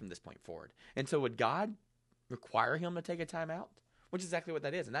life from this point forward. And so would God require him to take a time out? Which is exactly what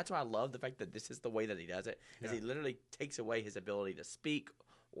that is. And that's why I love the fact that this is the way that he does it, is he literally takes away his ability to speak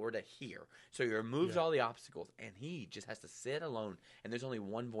or to hear. So he removes all the obstacles, and he just has to sit alone. And there's only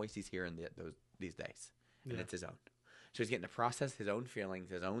one voice he's hearing these days, and it's his own. So he's getting to process his own feelings,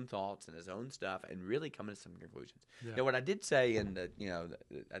 his own thoughts, and his own stuff, and really coming to some conclusions. Now, what I did say in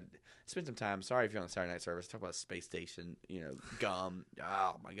I spent some time, sorry if you're on the Saturday night service, talk about space station, gum.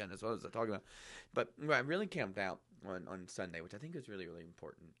 Oh, my goodness, what was I talking about? But what I really camped out on Sunday, which I think is really, really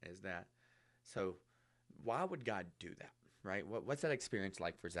important, is that, so why would God do that, right? What's that experience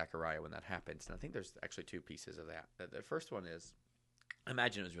like for Zechariah when that happens? And I think there's actually two pieces of that. The first one is, I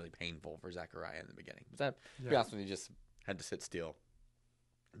imagine it was really painful for Zechariah in the beginning. To be honest with you, just had to sit still.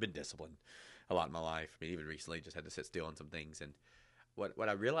 Been disciplined a lot in my life. I mean, even recently, just had to sit still on some things. And what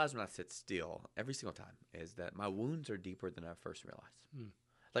I realized when I sit still every single time is that my wounds are deeper than I first realized.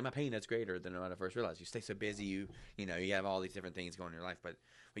 Like, my pain is greater than when I first realized. You stay so busy, you have all these different things going on in your life, but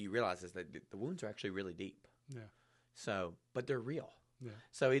what you realize is that the wounds are actually really deep. So, but they're real.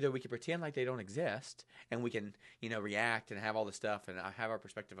 So either we can pretend like they don't exist and we can, react and have all this stuff and have our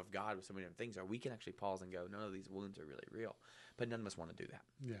perspective of God with so many different things, or we can actually pause and go, no, these wounds are really real. But none of us want to do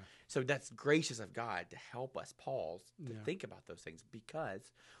that. So that's gracious of God to help us pause to think about those things,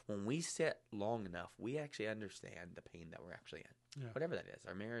 because when we sit long enough, we actually understand the pain that we're actually in. Whatever that is,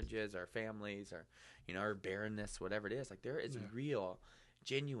 our marriages, our families, or, our barrenness, whatever it is. Like, there is real,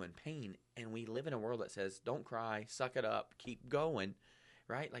 genuine pain, and we live in a world that says, don't cry, suck it up, keep going.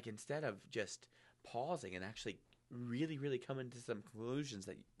 Right? Like, instead of just pausing and actually really, really coming to some conclusions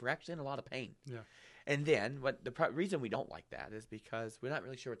that we're actually in a lot of pain. And then the reason we don't like that is because we're not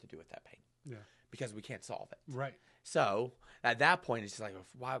really sure what to do with that pain. Because we can't solve it. Right. So at that point, it's just like,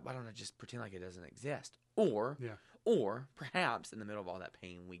 why don't I just pretend like it doesn't exist? Or perhaps in the middle of all that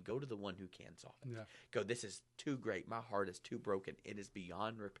pain, we go to the one who can solve it. Go, this is too great. My heart is too broken. It is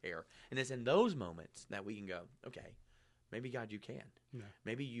beyond repair. And it's in those moments that we can go, okay, maybe, God, you can.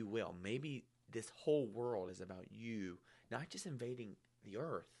 Maybe you will. Maybe this whole world is about you, not just invading the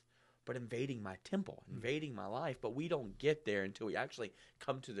earth, but invading my temple, invading my life. But we don't get there until we actually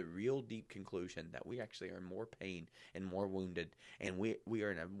come to the real deep conclusion that we actually are in more pain and more wounded, and we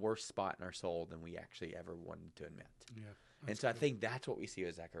are in a worse spot in our soul than we actually ever wanted to admit. And so I think that's what we see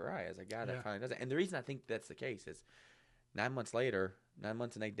with Zechariah, as a guy that finally does it. And the reason I think that's the case is 9 months later, 9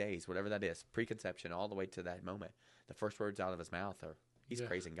 months and 8 days, whatever that is, preconception all the way to that moment, the first words out of his mouth are, he's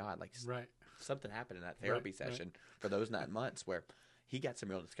praising God. Like, something happened in that therapy session for those 9 months where he got some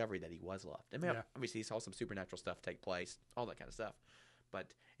real discovery that he was loved. I mean, obviously he saw some supernatural stuff take place, all that kind of stuff.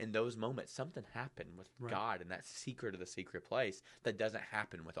 But in those moments, something happened with God in that secret of the secret place that doesn't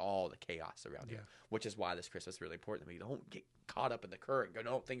happen with all the chaos around you, which is why this Christmas is really important. We don't get caught up in the current. Go,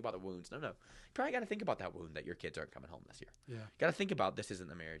 don't think about the wounds. No. You probably got to think about that wound that your kids aren't coming home this year. Got to think about this isn't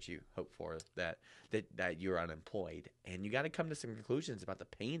the marriage you hope for, that you're unemployed. And you got to come to some conclusions about the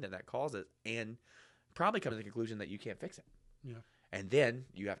pain that causes, and probably come to the conclusion that you can't fix it. And then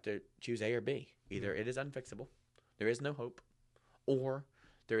you have to choose A or B. Either it is unfixable, there is no hope, or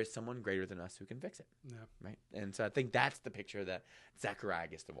there is someone greater than us who can fix it. Right? And so I think that's the picture that Zechariah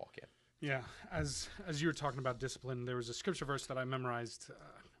gets to walk in. As you were talking about discipline, there was a scripture verse that I memorized,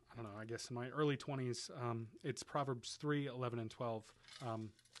 I don't know, I guess in my early 20s. It's Proverbs 3, 11, and 12.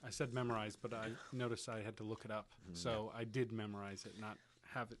 I said memorize, but I noticed I had to look it up. So I did memorize it, not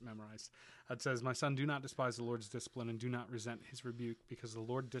have it memorized. It says, "My son, do not despise the Lord's discipline, and do not resent his rebuke, because the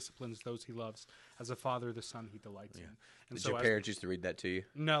Lord disciplines those he loves. As a father, the son he delights in." And did your parents used to read that to you?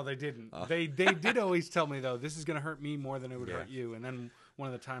 No, they didn't. Oh. They did always tell me, though, this is going to hurt me more than it would hurt you. And then one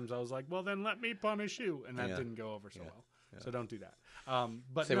of the times I was like, well, then let me punish you. And that didn't go over so well. So don't do that.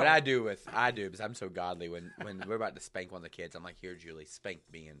 But what I do because I'm so godly, when we're about to spank one of the kids, I'm like, here, Julie, spank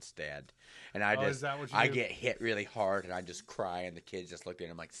me instead. And I I get hit really hard and I just cry, and the kids just look at me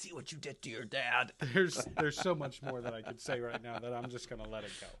and I'm like, see what you did to your dad. There's so much more that I could say right now that I'm just going to let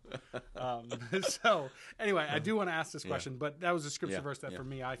it go. So anyway, I do want to ask this question, but that was a scripture verse that for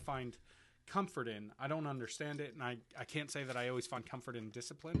me I find comfort in. I don't understand it, and I can't say that I always find comfort in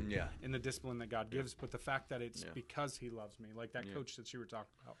discipline, in the discipline that God gives, but the fact that it's because he loves me, like that coach that you were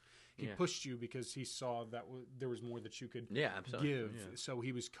talking about. He pushed you because he saw that there was more that you could give, so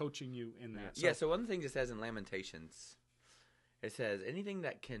he was coaching you in that. So one of the things it says in Lamentations, it says, anything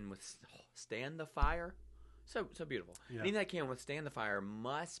that can withstand the fire So beautiful. Yeah. Anything that can withstand the fire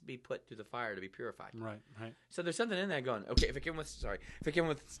must be put through the fire to be purified. Right. So there's something in that going, okay, if it can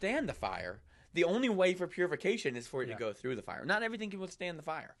withstand the fire, the only way for purification is for it to go through the fire. Not everything can withstand the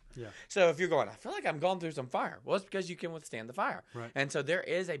fire. Yeah. So if you're going, I feel like I'm going through some fire. Well, it's because you can withstand the fire. Right. And so there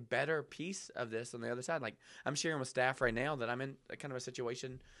is a better piece of this on the other side. Like I'm sharing with staff right now that I'm in a kind of a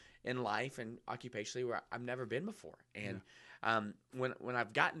situation in life and occupationally where I've never been before. And when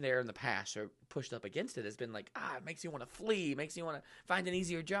I've gotten there in the past or pushed up against it, it's been like, it makes you want to flee. It makes you want to find an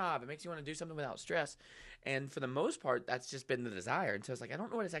easier job. It makes you want to do something without stress. And for the most part, that's just been the desire. And so it's like, I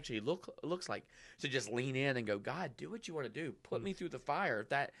don't know what it actually looks like to just lean in and go, God, do what you want to do. Put me through the fire.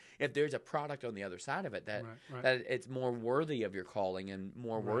 If there's a product on the other side of it that it's more worthy of your calling and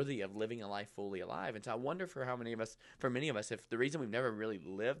more worthy of living a life fully alive. And so I wonder for many of us, if the reason we've never really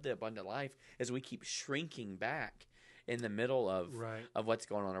lived the abundant life is we keep shrinking back in the middle of what's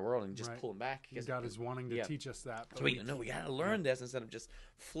going on in our world and just pulling back. Because God is wanting to teach us that. So we got to learn this instead of just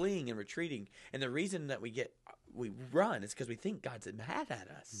fleeing and retreating. And the reason that we run is because we think God's mad at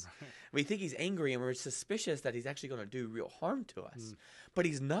us. Right. We think he's angry and we're suspicious that he's actually going to do real harm to us. But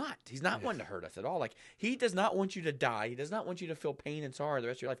he's not. He's not wanting to hurt us at all. Like he does not want you to die. He does not want you to feel pain and sorrow the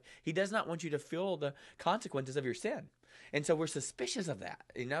rest of your life. He does not want you to feel the consequences of your sin. And so we're suspicious of that,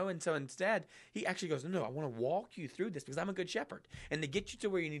 and so instead he actually goes, no, I want to walk you through this because I'm a good shepherd. And to get you to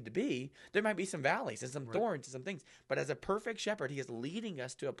where you need to be, there might be some valleys and some thorns and some things. But as a perfect shepherd, he is leading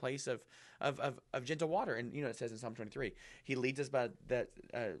us to a place of gentle water. And, it says in Psalm 23, he leads us by that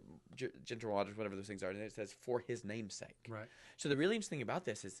gentle waters, whatever those things are. And it says, for his name's sake. Right. So the really interesting thing about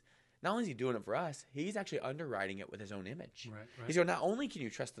this is, not only is he doing it for us, he's actually underwriting it with his own image. Right. He's going, not only can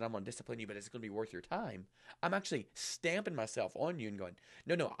you trust that I'm going to discipline you, but it's going to be worth your time. I'm actually stamping myself on you and going,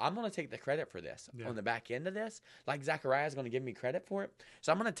 no, I'm going to take the credit for this. On the back end of this, like Zechariah is going to give me credit for it.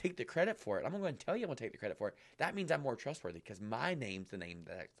 So I'm going to take the credit for it. I'm going to tell you I'm going to take the credit for it. That means I'm more trustworthy because my name's the name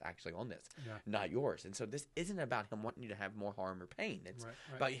that's actually on this, not yours. And so this isn't about him wanting you to have more harm or pain. It's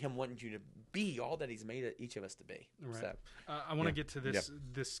about him wanting you to be all that he's made each of us to be. Right. So, I want to get to this.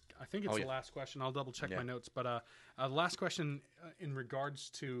 I think it's the last question. I'll double check my notes, but the last question in regards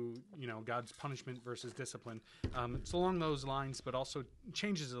to God's punishment versus discipline. It's along those lines, but also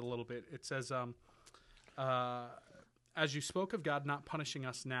changes it a little bit. It says, as you spoke of God not punishing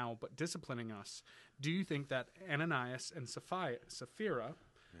us now, but disciplining us, do you think that Ananias and Sapphira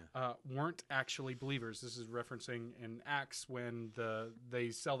weren't actually believers? This is referencing in Acts when they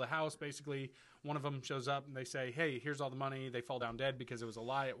sell the house. Basically, one of them shows up and they say, hey, here's all the money. They fall down dead because it was a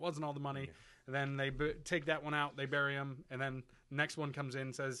lie. It wasn't all the money. And then they take that one out. They bury him. And then the next one comes in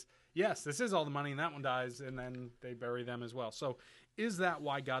and says, yes, this is all the money. And that one dies. And then they bury them as well. So is that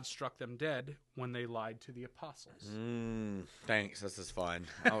why God struck them dead when they lied to the apostles? Thanks. This is fun.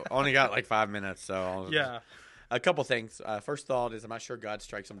 I only got like 5 minutes. So a couple things. First thought is I'm not sure God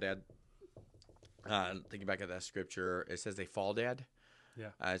strikes them dead. Thinking back at that scripture, it says they fall dead.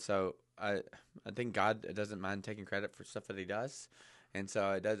 Yeah. So I think God doesn't mind taking credit for stuff that he does. And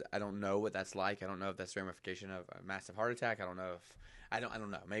so it does. I don't know what that's like. I don't know if that's a ramification of a massive heart attack. I don't know if I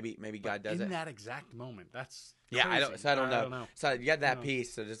don't know. Maybe God does it in that exact moment. That's crazy. I don't know. So you got that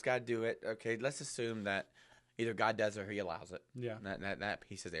piece. So does God do it? Okay, let's assume that either God does it or he allows it. Yeah. That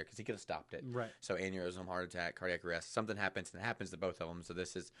piece is there because he could have stopped it. Right. So aneurysm, heart attack, cardiac arrest, something happens and it happens to both of them. So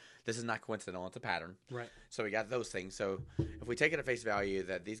this is not coincidental. It's a pattern. Right. So we got those things. So if we take it at face value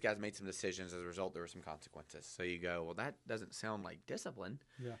that these guys made some decisions, as a result, there were some consequences. So you go, well, that doesn't sound like discipline.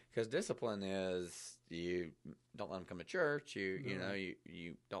 Yeah. Because discipline is you don't let them come to church.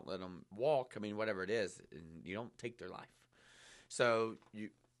 You don't let them walk. I mean, whatever it is, and you don't take their life. So you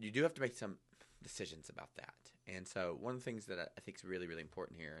do have to make some decisions about that. And so one of the things that I think is really, really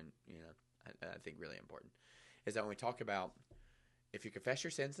important here, and I think really important, is that when we talk about if you confess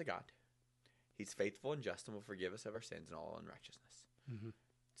your sins to God, he's faithful and just and will forgive us of our sins and all unrighteousness. Mm-hmm.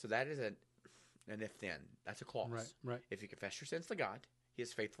 So that is an if-then. That's a clause. Right. If you confess your sins to God, he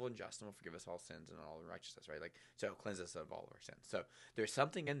is faithful and just and will forgive us all sins and all unrighteousness, right? Like, so he'll cleanse us of all of our sins. So there's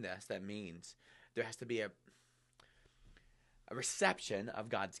something in this that means there has to be a reception of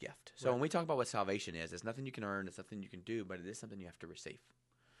God's gift. So when we talk about what salvation is, it's nothing you can earn, it's nothing you can do, but it is something you have to receive.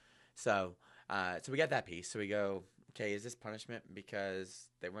 So we got that piece. So we go, okay, is this punishment because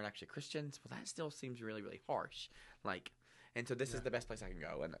they weren't actually Christians? Well, that still seems really, really harsh. And so this is the best place I can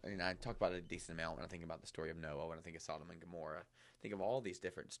go. And I talk about it a decent amount when I think about the story of Noah, when I think of Sodom and Gomorrah. Think of all these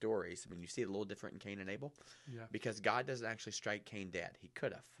different stories. I mean, you see it a little different in Cain and Abel. Yeah. Because God doesn't actually strike Cain dead. He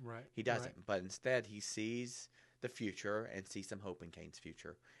could have. Right. He doesn't. But instead, he sees the future and sees some hope in Cain's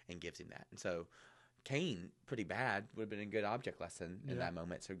future and gives him that. And so Cain, pretty bad, would have been a good object lesson in that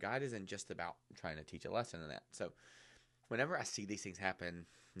moment. So God isn't just about trying to teach a lesson in that. So whenever I see these things happen,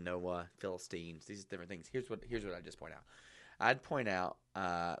 Noah, Philistines, these different things, here's what I just point out. I'd point out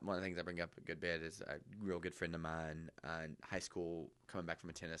one of the things I bring up a good bit is a real good friend of mine in high school coming back from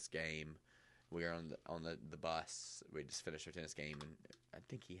a tennis game. We were on the bus. We just finished our tennis game, and I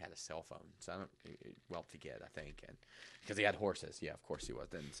think he had a cell phone. So well to get, I think, and because he had horses. Yeah, of course he was.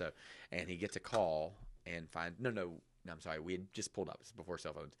 And he gets a call and no, I'm sorry. We had just pulled up. This is before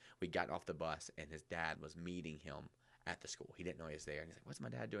cell phones. We'd gotten off the bus, and his dad was meeting him at the school. He didn't know he was there, and he's like, "What's my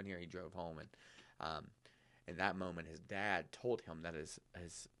dad doing here?" He drove home, and in that moment, his dad told him that his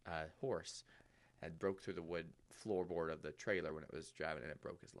horse had broke through the wood floorboard of the trailer when it was driving, and it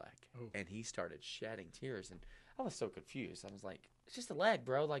broke his leg. Oh. And he started shedding tears, and I was so confused. I was like, it's just a leg,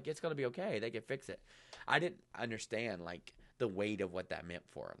 bro. Like, it's going to be okay. They can fix it. I didn't understand, like, the weight of what that meant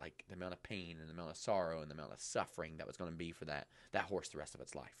for, like, the amount of pain and the amount of sorrow and the amount of suffering that was going to be for that horse the rest of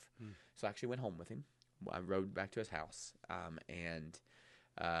its life. So I actually went home with him. I rode back to his house, and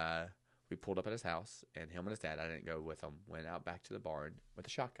we pulled up at his house, and him and his dad, I didn't go with them, went out back to the barn with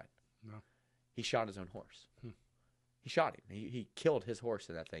a shotgun. No. He shot his own horse. He shot him. He killed his horse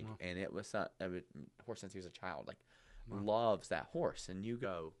in that thing, and it was a horse since he was a child. Like, loves that horse, and you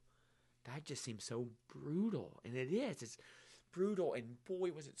go, that just seems so brutal, and it is. It's brutal, and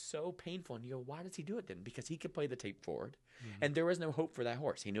boy, was it so painful. And you go, why does he do it then? Because he could play the tape forward, and there was no hope for that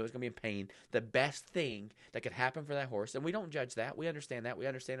horse. He knew it was going to be in pain. The best thing that could happen for that horse, and we don't judge that. We understand that. We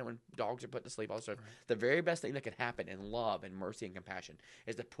understand it when dogs are put to sleep. All sorts. Right. The very best thing that could happen in love and mercy and compassion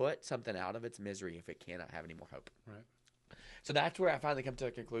is to put something out of its misery if it cannot have any more hope. Right. So that's where I finally come to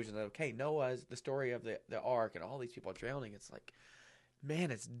the conclusion that, okay, Noah's the story of the ark and all these people drowning. It's like, man,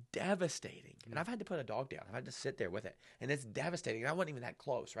 it's devastating. And I've had to put a dog down. I've had to sit there with it. And it's devastating. And I wasn't even that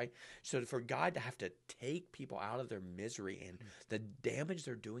close, right? So for God to have to take people out of their misery and the damage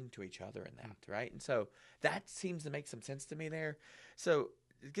they're doing to each other in that, right? And so that seems to make some sense to me there. So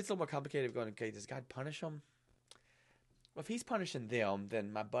it gets a little more complicated going, okay, does God punish them? Well, if he's punishing them,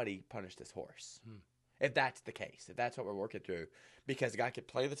 then my buddy punished this horse. If that's the case, if that's what we're working through. Because God could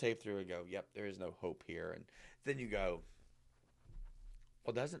play the tape through and go, yep, there is no hope here. And then you go,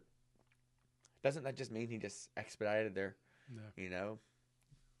 well, doesn't that just mean he just expedited their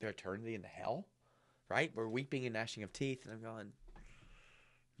eternity in the hell, right? We're weeping and gnashing of teeth, and I'm going,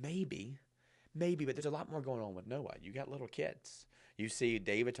 maybe, but there's a lot more going on with Noah. You got little kids. You see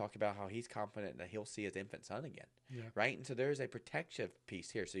David talk about how he's confident that he'll see his infant son again, right? And so there's a protective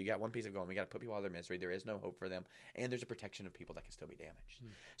piece here. So you got one piece of going, we got to put people out of their misery. There is no hope for them, and there's a protection of people that can still be damaged.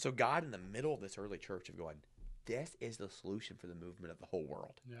 So God, in the middle of this early church, of going, this is the solution for the movement of the whole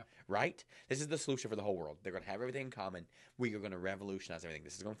world, right? This is the solution for the whole world. They're going to have everything in common. We are going to revolutionize everything.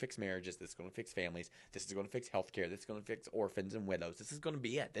 This is going to fix marriages. This is going to fix families. This is going to fix healthcare. This is going to fix orphans and widows. This is going to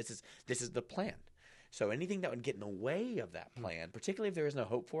be it. This is the plan. So anything that would get in the way of that plan, particularly if there is no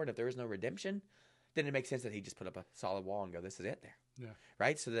hope for it, if there is no redemption, then it makes sense that he just put up a solid wall and go, this is it there,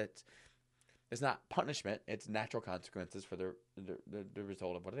 right? So that it's not punishment; it's natural consequences for the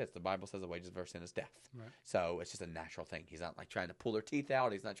result of what it is. The Bible says the wages of our sin is death. Right. So it's just a natural thing. He's not like trying to pull their teeth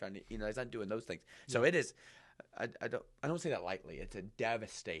out. He's not trying to, he's not doing those things. So it is. I don't say that lightly. It's a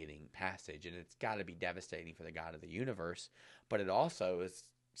devastating passage, and it's got to be devastating for the God of the universe. But it also is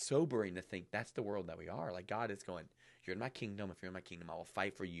sobering to think that's the world that we are. Like, God is going, you're in my kingdom. If you're in my kingdom, I will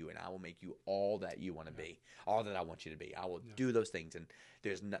fight for you, and I will make you all that you want to be, all that I want you to be. I will do those things, and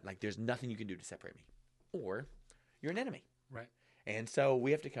there's nothing you can do to separate me, or you're an enemy, right? And so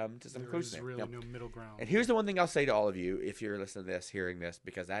we have to come to some conclusion. There's really no middle ground. And here's the one thing I'll say to all of you, if you're listening to this, hearing this,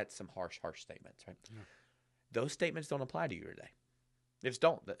 because that's some harsh statements, right? Yeah. Those statements don't apply to you today. They just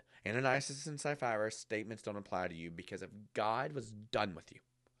don't. The Ananias and Sapphira statements don't apply to you, because if God was done with you,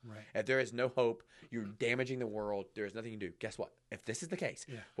 right, if there is no hope, you're damaging the world, there's nothing you can do. Guess what? If this is the case,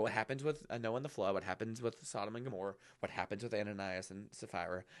 what happens with Noah and the flood, what happens with Sodom and Gomorrah, what happens with Ananias and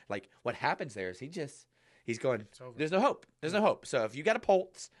Sapphira, like what happens there is he's going, there's no hope. There's no hope. So if you got a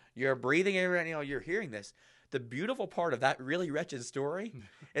pulse, you're breathing air, you're hearing this. The beautiful part of that really wretched story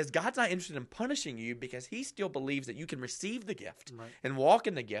is God's not interested in punishing you, because he still believes that you can receive the gift and walk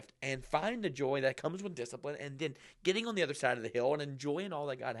in the gift and find the joy that comes with discipline, and then getting on the other side of the hill and enjoying all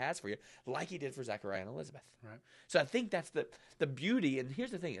that God has for you, like he did for Zechariah and Elizabeth. Right. So I think that's the beauty. And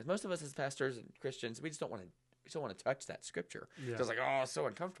here's the thing is, most of us as pastors and Christians, we just don't want to touch that scripture. Yeah. So it's like, oh, it's so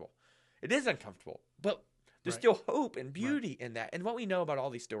uncomfortable. It is uncomfortable, but there's still hope and beauty in that. And what we know about all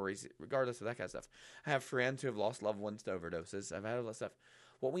these stories, regardless of that kind of stuff, I have friends who have lost loved ones to overdoses. I've had all that stuff.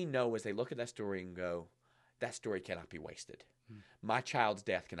 What we know is they look at that story and go, that story cannot be wasted. My child's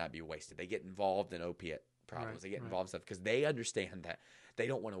death cannot be wasted. They get involved in opiate problems. They get involved in stuff because they understand that they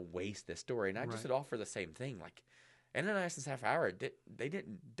don't want to waste this story. And I just would offer the same thing. Like, Ananias and Sapphira, they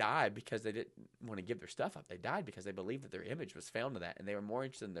didn't die because they didn't want to give their stuff up. They died because they believed that their image was found in that, and they were more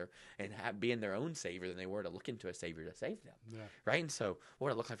interested in being their own savior than they were to look into a savior to save them. Yeah. Right? And so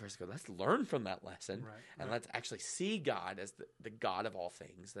what it looked like for us to go, let's learn from that lesson, and let's actually see God as the God of all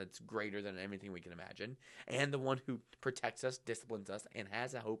things that's greater than anything we can imagine, and the one who protects us, disciplines us, and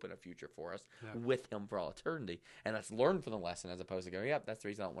has a hope and a future for us with him for all eternity. And let's learn from the lesson as opposed to going, yep, that's the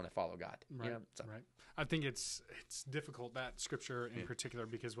reason I don't want to follow God. Right. You know? So. Right. I think it's difficult, that scripture in particular,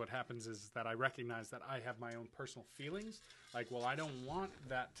 because what happens is that I recognize that I have my own personal feelings. Like, well, I don't want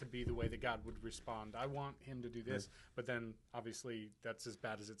that to be the way that God would respond. I want him to do this. But then, obviously, that's as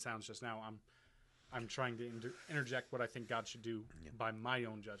bad as it sounds just now. I'm trying to interject what I think God should do by my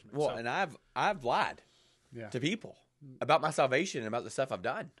own judgment. Well, and I've lied to people about my salvation and about the stuff I've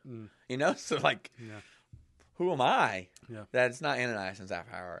done. You know? So, like... Yeah. Who am I that it's not Ananias and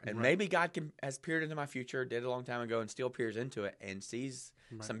Sapphira? And maybe God has peered into my future, did a long time ago, and still peers into it and sees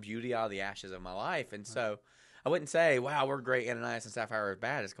some beauty out of the ashes of my life. And so I wouldn't say, wow, we're great, Ananias and Sapphira are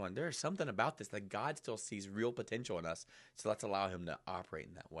bad. It's going, there's something about this that God still sees real potential in us. So let's allow him to operate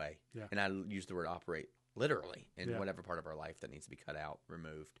in that way. Yeah. And I use the word operate literally in whatever part of our life that needs to be cut out,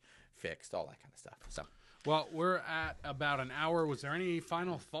 removed, fixed, all that kind of stuff. So. Well, we're at about an hour. Was there any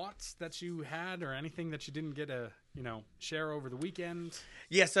final thoughts that you had, or anything that you didn't get to, share over the weekend?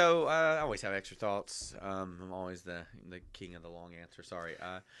 Yeah, so I always have extra thoughts. I'm always the king of the long answer. Sorry.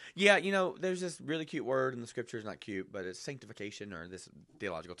 There's this really cute word in the scriptures. Not cute, but it's sanctification, or this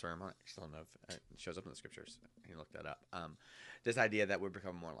theological term. I actually don't know if it shows up in the scriptures. You can look that up. This idea that we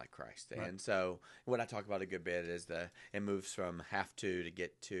become more like Christ. Right. And so what I talk about a good bit is it moves from have to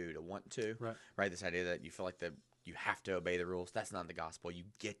get to want to. Right? This idea that you feel like you have to obey the rules. That's not the gospel. You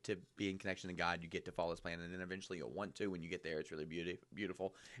get to be in connection to God. You get to follow his plan. And then eventually you'll want to. When you get there, it's really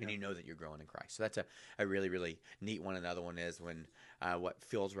beautiful. And you know that you're growing in Christ. So that's a really, really neat one. Another one is when what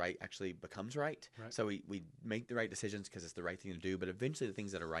feels right actually becomes right. So we make the right decisions because it's the right thing to do. But eventually the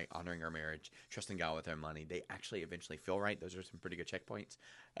things that are right, honoring our marriage, trusting God with our money, they actually eventually feel right. Those are some pretty good checkpoints.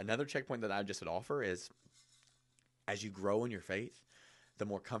 Another checkpoint that I just would offer is as you grow in your faith, the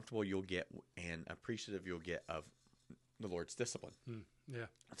more comfortable you'll get and appreciative you'll get of the Lord's discipline.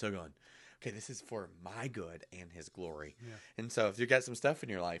 So going, okay, this is for my good and his glory. And so if you got some stuff in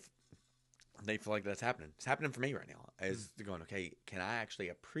your life, they feel like that's happening. It's happening for me right now. Is going, okay, can I actually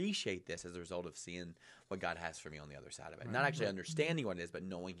appreciate this as a result of seeing what God has for me on the other side of it? Not actually understanding what it is, but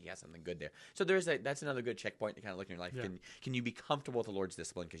knowing he has something good there. So that's another good checkpoint to kind of look in your life. Can you be comfortable with the Lord's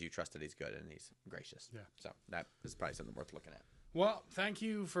discipline because you trust that he's good and he's gracious? So that is probably something worth looking at. Well, thank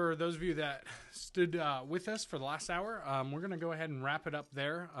you for those of you that stood with us for the last hour. We're going to go ahead and wrap it up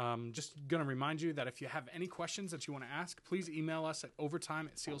there. Just going to remind you that if you have any questions that you want to ask, please email us at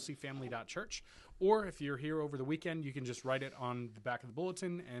overtime@clcfamily.church. Or if you're here over the weekend, you can just write it on the back of the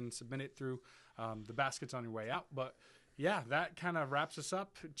bulletin and submit it through the baskets on your way out. But yeah, that kind of wraps us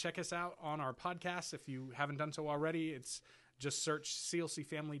up. Check us out on our podcast. If you haven't done so already, it's just search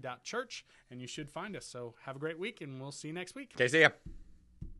clcfamily.church and you should find us. So have a great week and we'll see you next week. Okay, see ya.